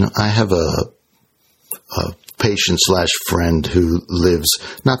 I have a patient/friend who lives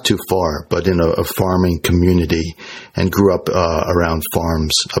not too far, but in a farming community and grew up around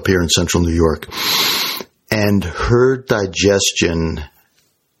farms up here in central New York. And her digestion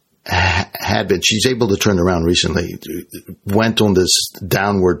had been, she's able to turn around recently, went on this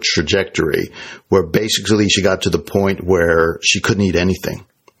downward trajectory where basically she got to the point where she couldn't eat anything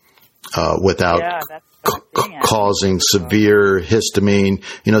without causing severe histamine,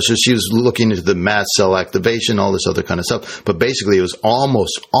 so she was looking into the mast cell activation, all this other kind of stuff. But basically it was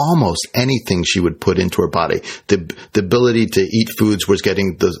almost anything she would put into her body. The ability to eat foods was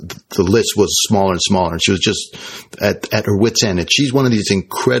getting, the list was smaller and smaller, and she was just at her wit's end. And she's one of these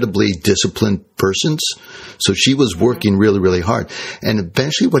incredibly disciplined persons. So she was working really, really hard. And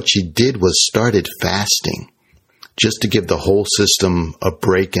eventually what she did was started fasting, just to give the whole system a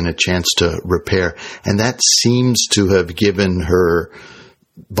break and a chance to repair. And that seems to have given her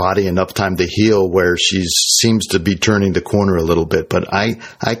body enough time to heal where she seems to be turning the corner a little bit. But I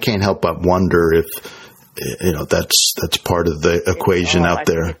can't help but wonder if, that's part of the equation out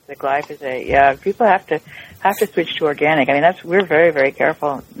there. It's the glyphosate. Yeah, people have to switch to organic. I mean, we're very, very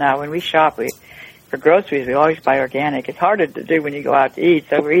careful now. When we shop, for groceries, we always buy organic. It's harder to do when you go out to eat,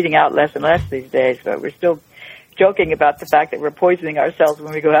 so we're eating out less and less these days, but we're still joking about the fact that we're poisoning ourselves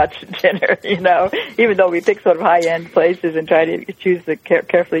when we go out to dinner, even though we pick sort of high-end places and try to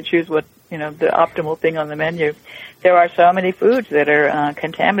carefully choose what, the optimal thing on the menu. There are so many foods that are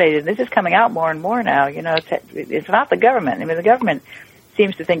contaminated. This is coming out more and more now. It's not the government. I mean, the government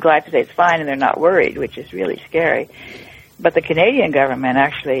seems to think glyphosate's fine and they're not worried, which is really scary. But the Canadian government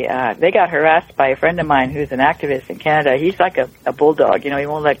actually, they got harassed by a friend of mine who's an activist in Canada. He's like a bulldog, he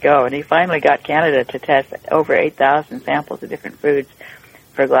won't let go. And he finally got Canada to test over 8,000 samples of different foods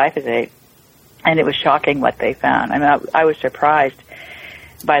for glyphosate. And it was shocking what they found. I mean, I was surprised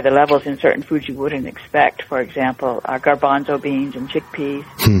by the levels in certain foods you wouldn't expect. For example, garbanzo beans and chickpeas,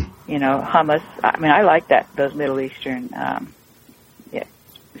 hummus. I mean, I like those Middle Eastern,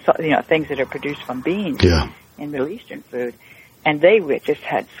 things that are produced from beans. Yeah. In Middle Eastern food, and they just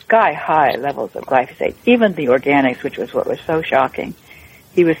had sky-high levels of glyphosate. Even the organics, which was what was so shocking.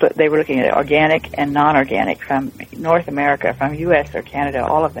 They were looking at organic and non-organic from North America, from U.S. or Canada.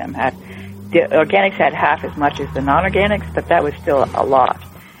 All of them the organics had half as much as the non-organics, but that was still a lot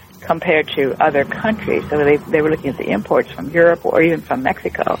compared to other countries. So they were looking at the imports from Europe or even from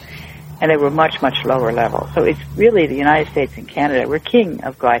Mexico, and they were much, much lower levels. So it's really the United States and Canada. We're king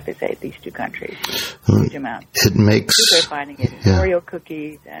of glyphosate, these two countries. Huge amount. It makes... People are finding it in Oreo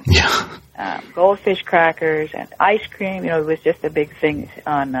cookies and goldfish crackers and ice cream. It was just a big thing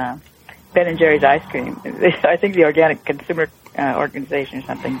on Ben & Jerry's ice cream. I think the Organic Consumer Organization or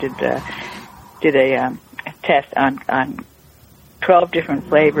something did a test on 12 different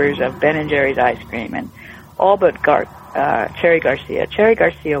flavors of Ben & Jerry's ice cream, and all but Cherry Garcia. Cherry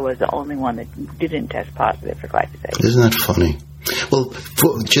Garcia was the only one that didn't test positive for glyphosate. Isn't that funny? Well,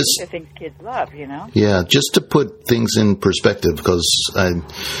 just the things kids love, Yeah, just to put things in perspective, because I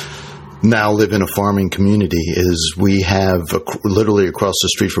now live in a farming community, is we have literally across the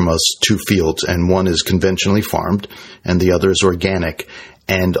street from us 2 fields, and one is conventionally farmed, and the other is organic.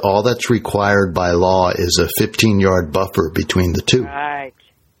 And all that's required by law is a 15-yard buffer between the two. Right.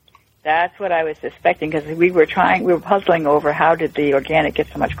 That's what I was suspecting, because we were puzzling over how did the organic get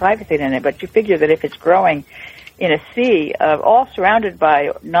so much glyphosate in it. But you figure that if it's growing in a sea of all surrounded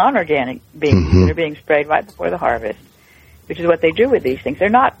by non-organic beans that are being sprayed right before the harvest, which is what they do with these things. They're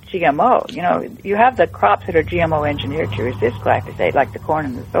not GMO. You have the crops that are GMO engineered to resist glyphosate, like the corn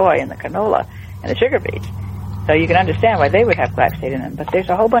and the soy and the canola and the sugar beets. So you can understand why they would have glyphosate in them. But there's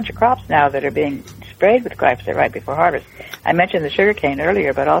a whole bunch of crops now that are being sprayed with glyphosate right before harvest. I mentioned the sugarcane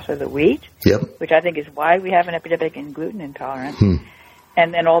earlier, but also the wheat, which I think is why we have an epidemic in gluten intolerance.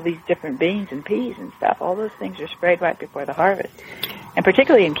 And then all these different beans and peas and stuff. All those things are sprayed right before the harvest. And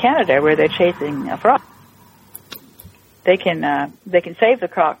particularly in Canada, where they're chasing a frost, they can save the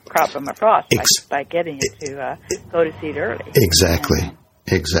crop from a frost by getting it to go to seed early. Exactly.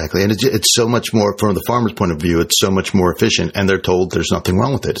 Exactly. And it's so much more, from the farmer's point of view, it's so much more efficient. And they're told there's nothing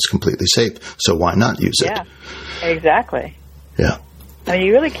wrong with it. It's completely safe. So why not use it? Yeah, exactly. Yeah. I mean,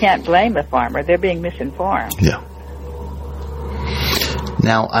 you really can't blame the farmer. They're being misinformed. Yeah.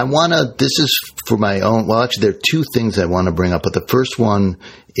 Now, this is for my own, well, actually, there are 2 things I want to bring up. But the first one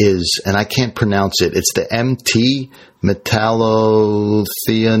is, and I can't pronounce it, it's the MT,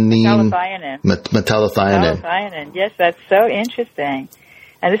 metallothioneine. Metallothioneine. Yes, that's so interesting.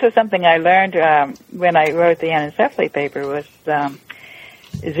 And this was something I learned when I wrote the anencephaly paper, was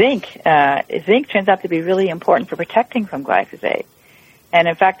zinc. Zinc turns out to be really important for protecting from glyphosate. And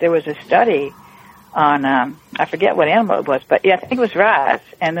in fact, there was a study on, I forget what animal it was, but yeah, I think it was rats.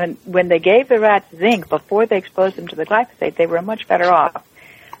 And then when they gave the rats zinc before they exposed them to the glyphosate, they were much better off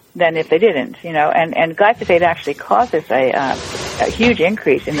than if they didn't, and glyphosate actually causes a huge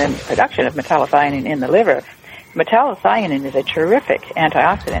increase in the production of metallothionein in the liver. Metallothionein is a terrific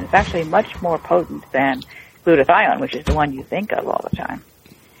antioxidant. It's actually much more potent than glutathione, which is the one you think of all the time.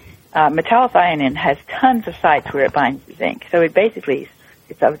 Metallothionein has tons of sites where it binds zinc. So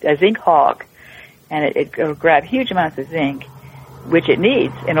it's a zinc hog, and it will grab huge amounts of zinc, which it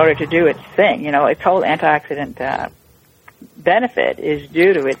needs in order to do its thing. Its whole antioxidant benefit is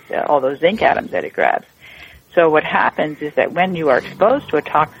due to all those zinc atoms that it grabs. So what happens is that when you are exposed to a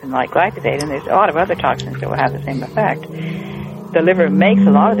toxin like glyphosate, and there's a lot of other toxins that will have the same effect, the liver makes a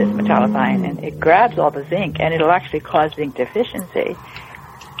lot of this metallothionein. It grabs all the zinc, and it'll actually cause zinc deficiency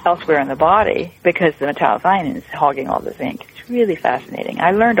elsewhere in the body because the metallothionein is hogging all the zinc. It's really fascinating.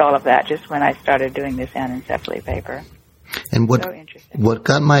 I learned all of that just when I started doing this anencephaly paper. And what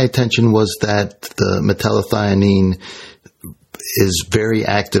got my attention was that the metallothionein is very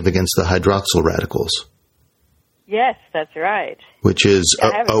active against the hydroxyl radicals. Yes, that's right. Which is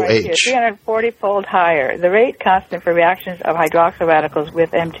OH. Right here, 340-fold higher. The rate constant for reactions of hydroxyl radicals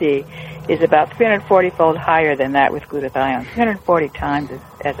with MT is about 340-fold higher than that with glutathione. 340 times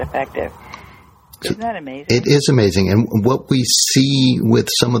as effective. Isn't that amazing? It is amazing. And what we see with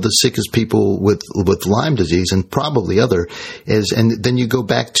some of the sickest people with Lyme disease, and probably other, is, and then you go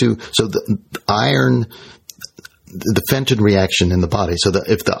back to, so the iron, the Fenton reaction in the body. So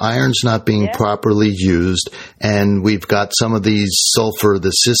if the iron's not being properly used, and we've got some of these sulfur,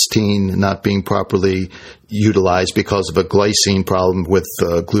 the cysteine not being properly utilized because of a glycine problem with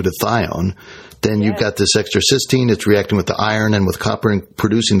glutathione, then you've got this extra cysteine. It's reacting with the iron and with copper and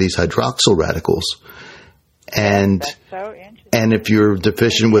producing these hydroxyl radicals. And that's so interesting. And if you're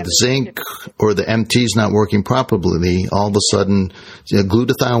deficient with zinc or the MT is not working properly, all of a sudden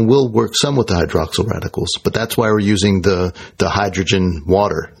glutathione will work some with the hydroxyl radicals. But that's why we're using the hydrogen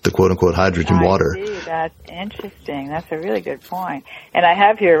water, the quote-unquote hydrogen water. I see. That's interesting. That's a really good point. And I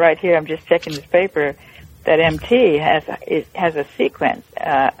have here, right here, I'm just checking this paper, that MT has a sequence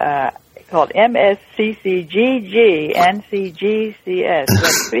called MSCCGG-NCGCS.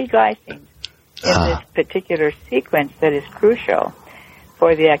 There's 3 glycines in this particular sequence that is crucial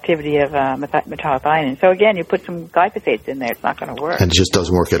for the activity of metallothionein. So again, you put some glyphosates in there, it's not going to work. And it just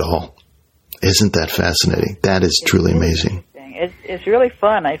doesn't work at all. Isn't that fascinating? That is truly amazing. It's really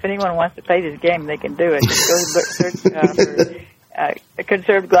fun. If anyone wants to play this game, they can do it. Just go search for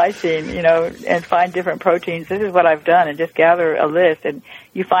conserved glycine, and find different proteins. This is what I've done, and just gather a list. And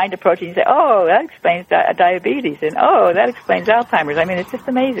you find a protein, you say, oh, that explains diabetes, and oh, that explains Alzheimer's. I mean, it's just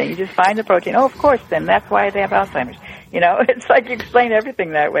amazing. You just find the protein. Oh, of course, then that's why they have Alzheimer's. It's like you explain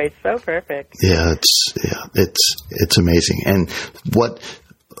everything that way. It's so perfect. Yeah, it's amazing. And what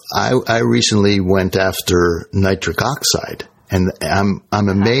I recently went after nitric oxide. And I'm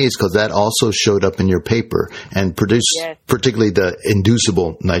amazed because that also showed up in your paper and produced particularly the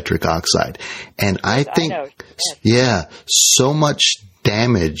inducible nitric oxide. And I think, so much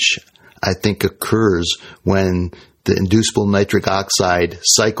damage, I think, occurs when the inducible nitric oxide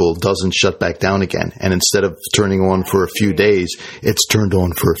cycle doesn't shut back down again. And instead of turning on for a few days, it's turned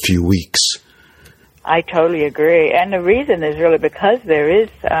on for a few weeks. I totally agree. And the reason is really because there is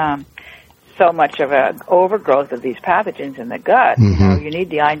so much of an overgrowth of these pathogens in the gut. Mm-hmm. You need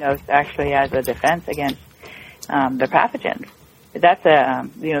the iNOS actually as a defense against the pathogens. That's a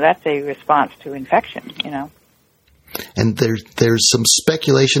response to infection. And there's some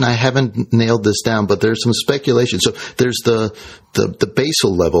speculation. I haven't nailed this down, but there's some speculation. So there's the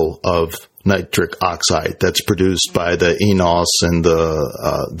basal level of nitric oxide that's produced by the eNOS and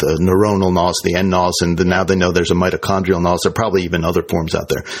the neuronal NOS, the nNOS, and now they know there's a mitochondrial NOS. There are probably even other forms out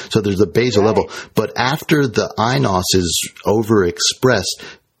there. So there's the basal level. But after the iNOS is overexpressed,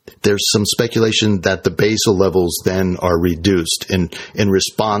 there's some speculation that the basal levels then are reduced in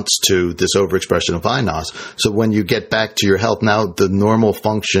response to this overexpression of iNOS. So when you get back to your health, now the normal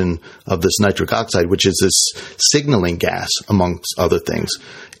function of this nitric oxide, which is this signaling gas, amongst other things,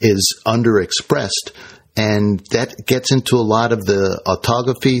 is underexpressed. And that gets into a lot of the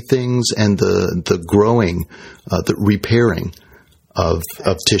autophagy things and the growing, the repairing of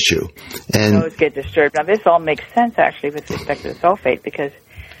tissue. And those get disturbed. Now, this all makes sense, actually, with respect to the sulfate, because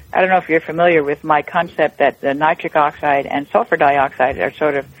I don't know if you're familiar with my concept that the nitric oxide and sulfur dioxide are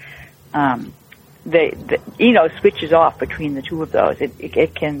sort of, the eNOS switches off between the two of those.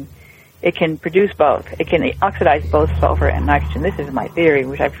 It can produce both. It can oxidize both sulfur and nitrogen. This is my theory,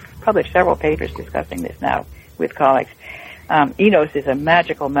 which I've published several papers discussing this now with colleagues. eNOS is a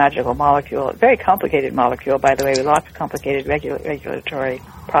magical molecule, a very complicated molecule, by the way, with lots of complicated regulatory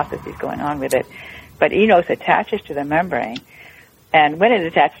processes going on with it. But eNOS attaches to the membrane And when it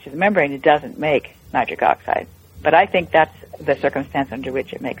attaches to the membrane, it doesn't make nitric oxide. But I think that's the circumstance under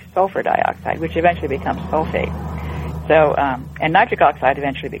which it makes sulfur dioxide, which eventually becomes sulfate. So, and nitric oxide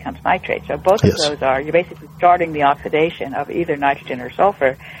eventually becomes nitrate. So both of those you're basically starting the oxidation of either nitrogen or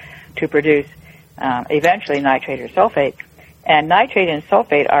sulfur to produce eventually nitrate or sulfate. And nitrate and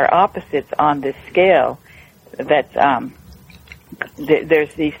sulfate are opposites on this scale that's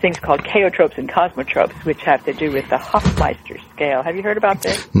there's these things called chaotropes and cosmotropes, which have to do with the Hofmeister scale. Have you heard about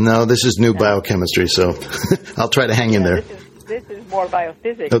this? No, this is new biochemistry, so I'll try to hang in there. This is more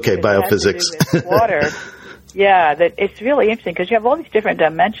biophysics. Okay, biophysics. It has to do with water. Yeah, that it's really interesting because you have all these different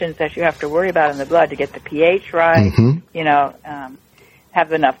dimensions that you have to worry about in the blood to get the pH right. Mm-hmm.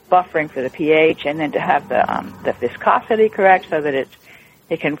 Have enough buffering for the pH, and then to have the viscosity correct so that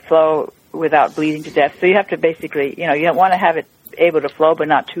it can flow without bleeding to death. So you have to basically, you don't want to have it able to flow but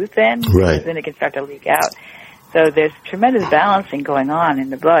not too thin, right? Because then it can start to leak out. So there's tremendous balancing going on in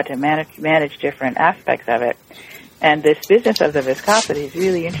the blood to manage different aspects of it. And this business of the viscosity is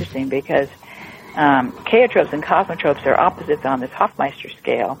really interesting because chaotropes and cosmotropes are opposites on this Hofmeister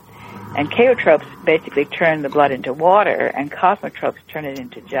scale. And chaotropes basically turn the blood into water, and cosmotropes turn it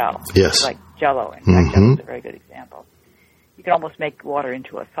into gel. Yes. Like Jell-O. In fact, Jell-O is a very good example. You can almost make water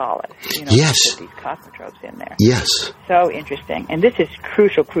into a solid. Yes. With these cosmotropes in there. Yes. So interesting. And this is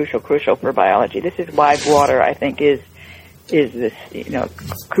crucial for biology. This is why water, I think, is this,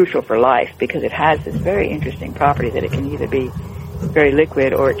 crucial for life, because it has this very interesting property that it can either be very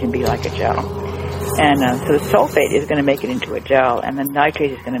liquid or it can be like a gel. And so the sulfate is going to make it into a gel, and the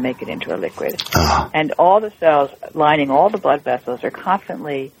nitrate is going to make it into a liquid. And all the cells lining all the blood vessels are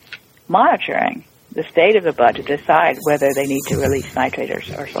constantly monitoring the state of the blood to decide whether they need to release nitrate or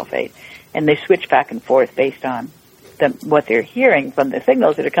sulfate. And they switch back and forth based on what they're hearing from the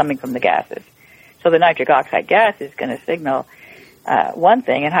signals that are coming from the gases. So the nitric oxide gas is going to signal one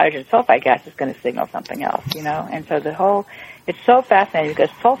thing, and hydrogen sulfide gas is going to signal something else, And so it's so fascinating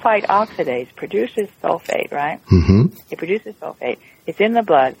because sulfite oxidase produces sulfate, right? Mm-hmm. It produces sulfate. It's in the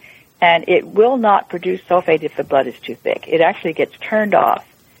blood, and it will not produce sulfate if the blood is too thick. It actually gets turned off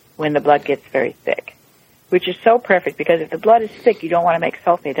when the blood gets very thick, which is so perfect because if the blood is thick, you don't want to make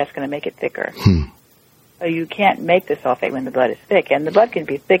sulfate. That's going to make it thicker. So you can't make the sulfate when the blood is thick. And the blood can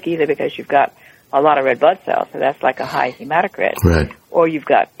be thick either because you've got a lot of red blood cells, so that's like a high hematocrit. Right. Or you've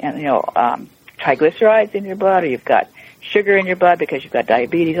got, triglycerides in your blood, or you've got sugar in your blood because you've got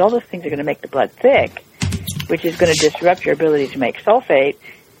diabetes. All those things are going to make the blood thick, which is going to disrupt your ability to make sulfate,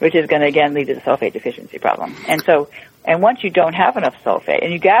 which is going to, again, lead to the sulfate deficiency problem. And once you don't have enough sulfate,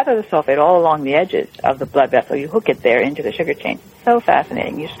 and you gather the sulfate all along the edges of the blood vessel, you hook it there into the sugar chain. It's so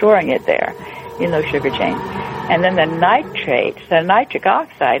fascinating. You're storing it there in those sugar chains. And then the nitric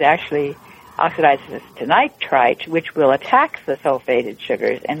oxide actually oxidizes to nitrite, which will attack the sulfated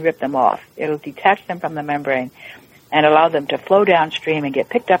sugars and rip them off. It'll detach them from the membrane and allow them to flow downstream and get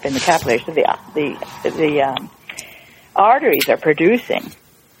picked up in the capillaries. So the arteries are producing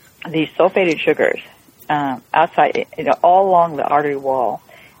these sulfated sugars outside, all along the artery wall.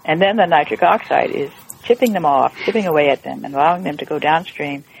 And then the nitric oxide is chipping them off, chipping away at them, and allowing them to go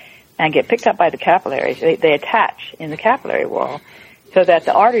downstream and get picked up by the capillaries. They attach in the capillary wall so that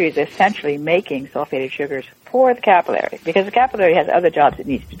the artery is essentially making sulfated sugars for the capillary, because the capillary has other jobs it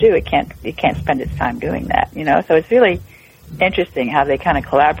needs to do. It can't spend its time doing that, So it's really interesting how they kind of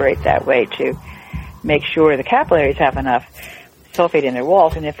collaborate that way to make sure the capillaries have enough sulfate in their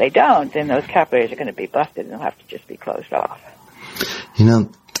walls, and if they don't, then those capillaries are going to be busted and they'll have to just be closed off.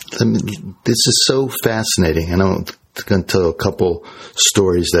 This is so fascinating, and I'm going to tell a couple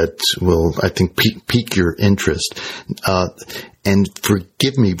stories that will, I think, pique your interest. And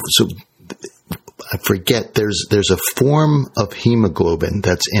forgive me, so I forget, there's a form of hemoglobin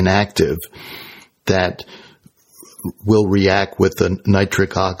that's inactive that will react with the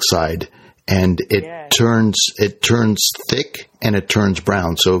nitric oxide, and it turns thick and it turns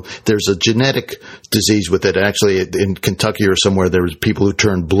brown. So there's a genetic disease with it. Actually, in Kentucky or somewhere, there was people who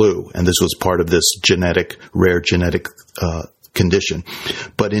turned blue, and this was part of this rare genetic condition.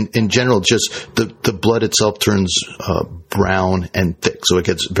 But in general, just the blood itself turns brown and thick, so it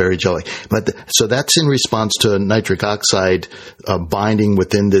gets very jelly. So that's in response to nitric oxide binding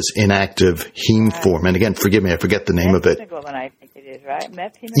within this inactive heme form. And again, forgive me, I forget the name of it. I think it is, right?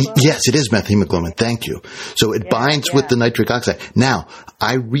 Methemoglobin? Yes, it is methemoglobin. Thank you. So it binds with the nitric oxide. Now,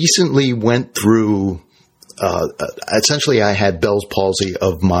 I recently went through, essentially I had Bell's palsy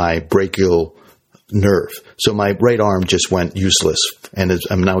of my brachial nerve. So my right arm just went useless, and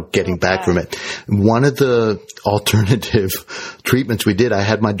I'm now getting back from it. One of the alternative treatments we did, I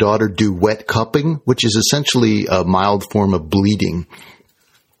had my daughter do wet cupping, which is essentially a mild form of bleeding.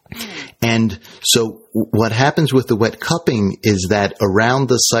 And so what happens with the wet cupping is that around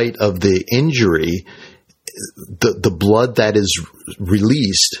the site of the injury, the blood that is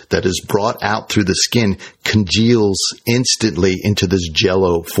released, that is brought out through the skin, congeals instantly into this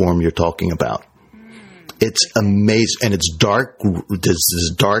jello form you're talking about. It's amazing, and it's dark.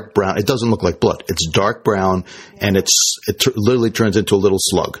 This dark brown. It doesn't look like blood. It's dark brown, and it literally turns into a little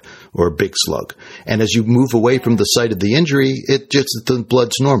slug or a big slug. And as you move away from the site of the injury, the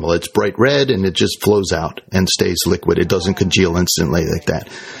blood's normal. It's bright red, and it just flows out and stays liquid. It doesn't congeal instantly like that.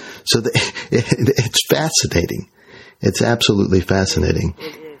 So it's fascinating. It's absolutely fascinating.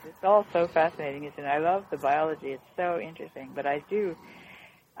 It is. It's all so fascinating, isn't it? I love the biology. It's so interesting, but I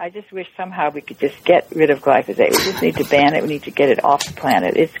just wish somehow we could just get rid of glyphosate. We just need to ban it. We need to get it off the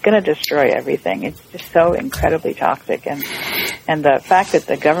planet. It's going to destroy everything. It's just so incredibly toxic. And the fact that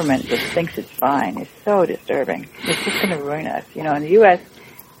the government just thinks it's fine is so disturbing. It's just going to ruin us. In the U.S.,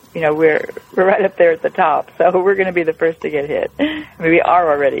 we're right up there at the top. So we're going to be the first to get hit. I mean, we are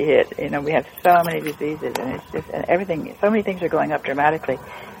already hit. We have so many diseases, and it's just, and everything, so many things are going up dramatically.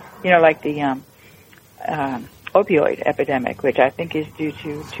 Like the, opioid epidemic, which I think is due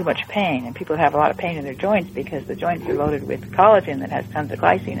to too much pain, and people have a lot of pain in their joints because the joints are loaded with collagen that has tons of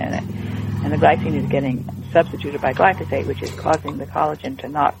glycine in it, and the glycine is getting substituted by glyphosate, which is causing the collagen to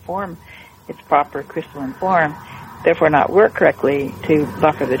not form its proper crystalline form, therefore not work correctly to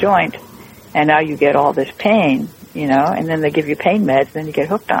buffer the joint, and now you get all this pain, and then they give you pain meds, and then you get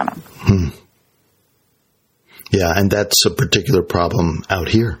hooked on them. Yeah, and that's a particular problem out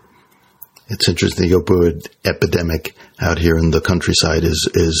here. It's interesting. The opioid epidemic out here in the countryside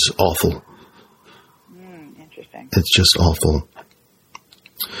is awful. Interesting. It's just awful.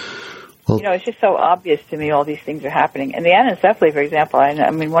 Well, it's just so obvious to me all these things are happening. And the anencephaly, for example, I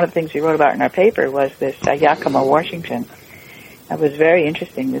mean, one of the things we wrote about in our paper was this Yakima, Washington. It was very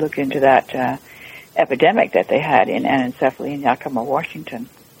interesting. We looked into that epidemic that they had in anencephaly in Yakima, Washington.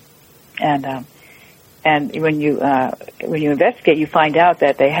 And when you investigate, you find out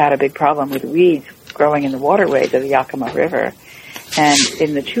that they had a big problem with weeds growing in the waterways of the Yakima River. And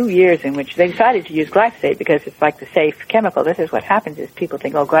in the 2 years in which they decided to use glyphosate because it's like the safe chemical, this is what happens is people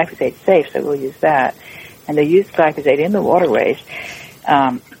think, glyphosate's safe, so we'll use that. And they used glyphosate in the waterways,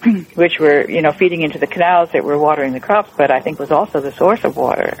 which were, feeding into the canals that were watering the crops, but I think was also the source of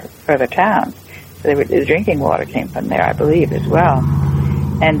water for the towns. So the drinking water came from there, I believe, as well.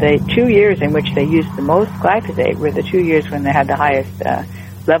 And the 2 years in which they used the most glyphosate were the 2 years when they had the highest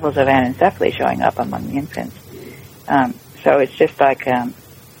levels of anencephaly showing up among the infants. So it's just like,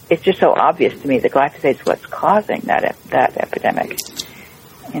 it's just so obvious to me that glyphosate is what's causing that epidemic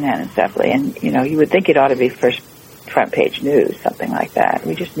in anencephaly. And, you would think it ought to be front page news, something like that.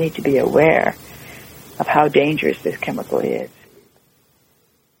 We just need to be aware of how dangerous this chemical is.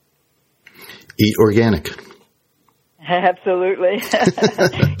 Eat organic. Absolutely.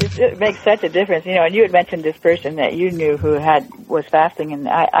 It makes such a difference. And you had mentioned this person that you knew who was fasting, and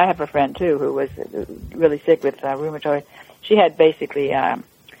I have a friend too who was really sick with rheumatoid. She had basically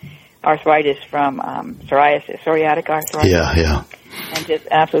arthritis from psoriatic arthritis. Yeah. And just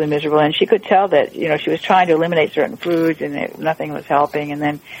absolutely miserable. And she could tell that, she was trying to eliminate certain foods and nothing was helping. And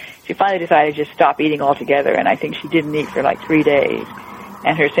then she finally decided to just stop eating altogether. And I think she didn't eat for like 3 days.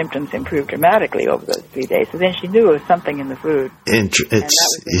 And her symptoms improved dramatically over those 3 days. So then she knew it was something in the food.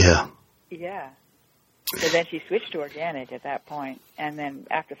 Yeah. Yeah. So then she switched to organic at that point. And then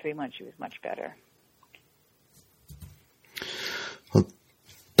after 3 months, she was much better. Well,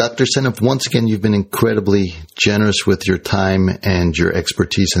 Dr. Seneff, once again, you've been incredibly generous with your time and your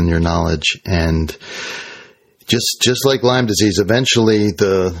expertise and your knowledge. And just like Lyme disease, eventually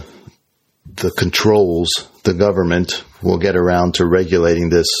the controls, the government will get around to regulating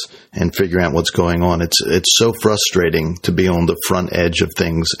this and figuring out what's going on. It's so frustrating to be on the front edge of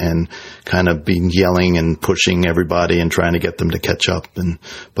things and kind of be yelling and pushing everybody and trying to get them to catch up.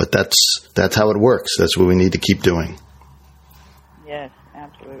 But that's how it works. That's what we need to keep doing. Yes,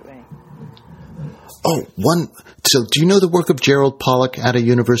 absolutely. So do you know the work of Gerald Pollack out of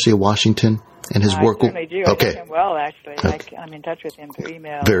University of Washington? And his work. I certainly do. Okay. I know him well, actually. Okay. I'm in touch with him through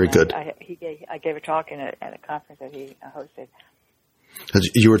email. Very good. I gave a talk at a conference that he hosted.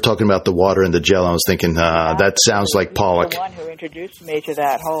 You were talking about the water and the gel. I was thinking that sounds like Pollack. He's the one who introduced me to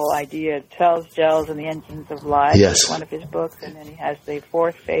that whole idea. Cells, Gels, and the Engines of Life. Yes. One of his books, and then he has the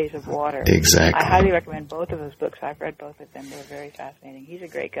fourth phase of water. Exactly. I highly recommend both of those books. I've read both of them. They're very fascinating. He's a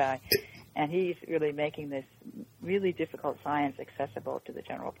great guy. And he's really making this really difficult science accessible to the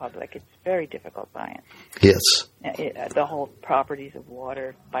general public. It's very difficult science. Yes. The whole properties of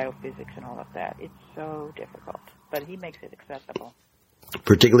water, biophysics, and all of that. It's so difficult. But he makes it accessible.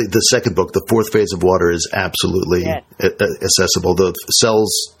 Particularly the second book, The Fourth Phase of Water, is absolutely accessible. The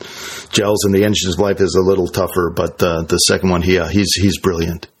cells, gels, and the engines of life is a little tougher, but the second one, he's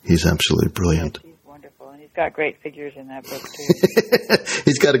brilliant. He's absolutely brilliant. He's wonderful, and he's got great figures in that book, too.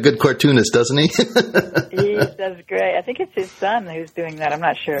 He's got a good cartoonist, doesn't he? He does great. I think it's his son who's doing that. I'm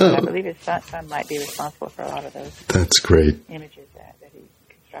not sure, but I believe his son might be responsible for a lot of those That's great. images that he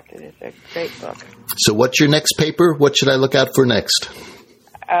constructed. It's a great book. So what's your next paper? What should I look out for next?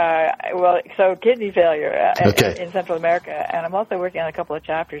 So kidney failure Okay. in Central America, and I'm also working on a couple of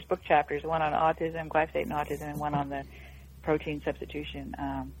book chapters, one on autism, glyphosate and autism, and one on the protein substitution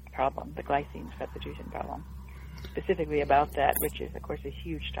problem, the glycine substitution problem, specifically about that, which is, of course, a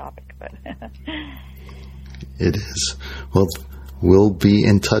huge topic. But It is. Well, we'll be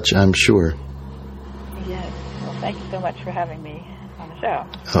in touch, I'm sure. yes. Well, thank you so much for having me on the show.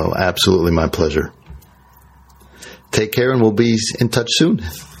 Oh, absolutely my pleasure. Take care, and we'll be in touch soon.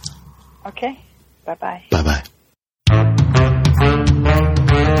 Okay. Bye-bye. Bye-bye.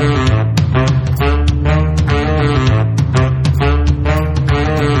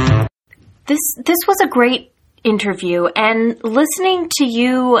 This was a great interview, and listening to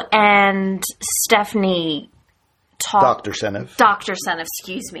you and Stephanie talk. Dr. Seneff. Dr. Seneff,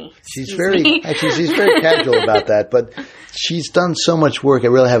 excuse me. She's very casual about that, but she's done so much work. I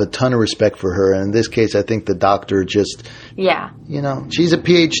really have a ton of respect for her. And in this case, I think the doctor just, she's a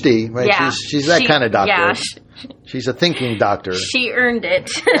PhD, right? Yeah. She's that kind of doctor. Yeah. She's a thinking doctor. She earned it.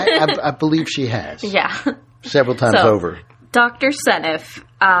 I believe she has. Yeah. Several times over. Dr. Seneff,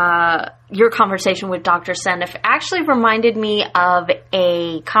 your conversation with Dr. Seneff actually reminded me of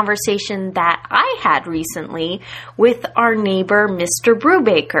a conversation that I had recently with our neighbor, Mr.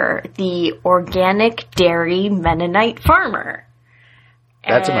 Brubaker, the organic dairy Mennonite farmer.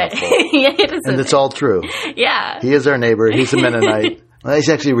 That's a mouthful. Yeah, it is. And it's all true. Yeah. He is our neighbor. He's a Mennonite. Well, he's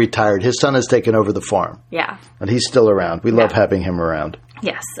actually retired. His son has taken over the farm. Yeah. But he's still around. We love having him around.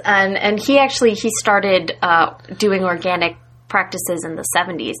 Yes, and he started doing organic practices in the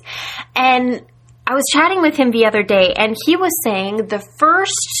 70s. And I was chatting with him the other day, and he was saying the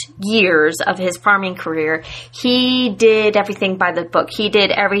first years of his farming career, he did everything by the book. He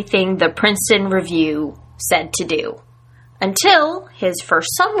did everything the Princeton Review said to do until his first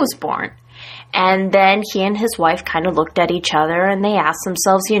son was born. And then he and his wife kind of looked at each other, and they asked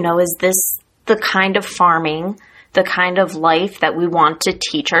themselves, is this the kind of farming, the kind of life that we want to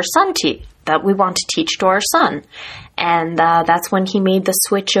teach our son that we want to teach to our son? And that's when he made the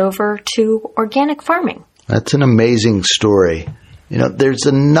switch over to organic farming. That's an amazing story. There's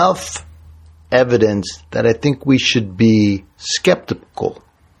enough evidence that I think we should be skeptical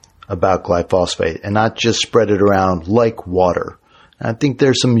about glyphosate and not just spread it around like water. I think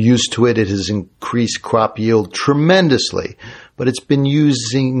there's some use to it. It has increased crop yield tremendously, but it's being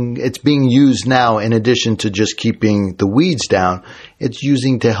used now in addition to just keeping the weeds down. It's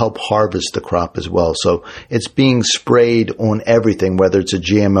using to help harvest the crop as well. So it's being sprayed on everything, whether it's a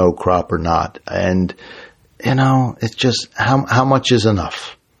GMO crop or not. And, it's just how much is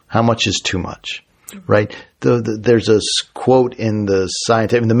enough? How much is too much? Right? There's a quote in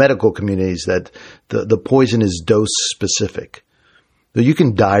the medical communities that the poison is dose specific. So you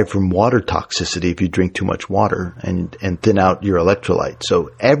can die from water toxicity if you drink too much water and thin out your electrolytes.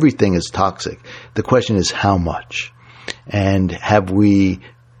 So everything is toxic. The question is how much? And have we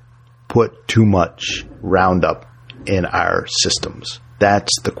put too much Roundup in our systems?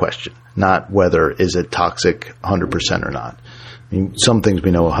 That's the question, not whether is it toxic 100% or not. I mean, some things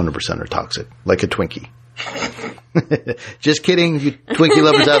we know 100% are toxic, like a Twinkie. Just kidding, you Twinkie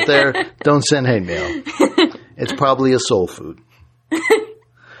lovers out there, don't send hate mail. It's probably a soul food.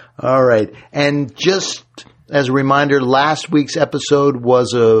 All right. And just as a reminder, last week's episode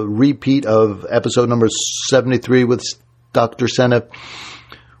was a repeat of episode number 73 with Dr. Seneff.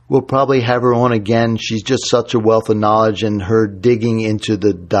 We'll probably have her on again. She's just such a wealth of knowledge, and her digging into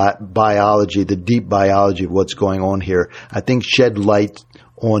the biology, the deep biology of what's going on here, I think shed light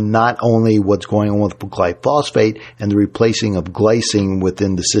on not only what's going on with glyphosate and the replacing of glycine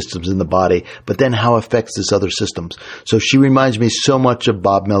within the systems in the body, but then how it affects these other systems. So she reminds me so much of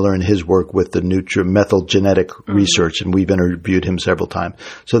Bob Miller and his work with the methyl genetic research, and we've interviewed him several times.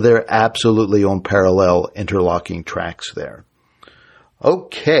 So they're absolutely on parallel interlocking tracks there.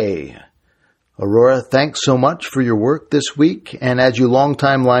 Okay. Aurora, thanks so much for your work this week. And as you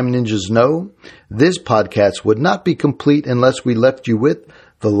longtime Lyme Ninjas know, this podcast would not be complete unless we left you with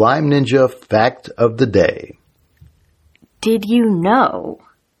The Lyme Ninja Fact of the Day. Did you know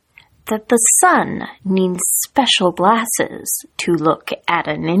that the sun needs special glasses to look at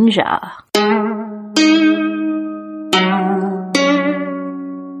a ninja?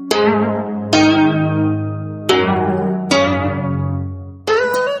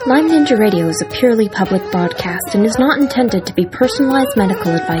 Lyme Ninja Radio is a purely public broadcast and is not intended to be personalized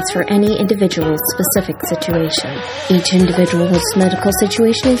medical advice for any individual's specific situation. Each individual's medical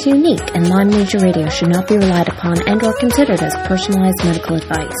situation is unique, and Lyme Ninja Radio should not be relied upon and or considered as personalized medical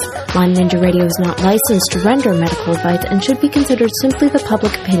advice. Lyme Ninja Radio is not licensed to render medical advice and should be considered simply the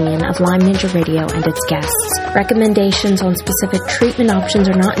public opinion of Lyme Ninja Radio and its guests. Recommendations on specific treatment options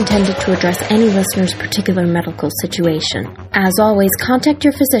are not intended to address any listener's particular medical situation. As always, contact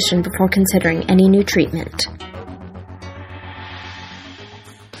your physician before considering any new treatment.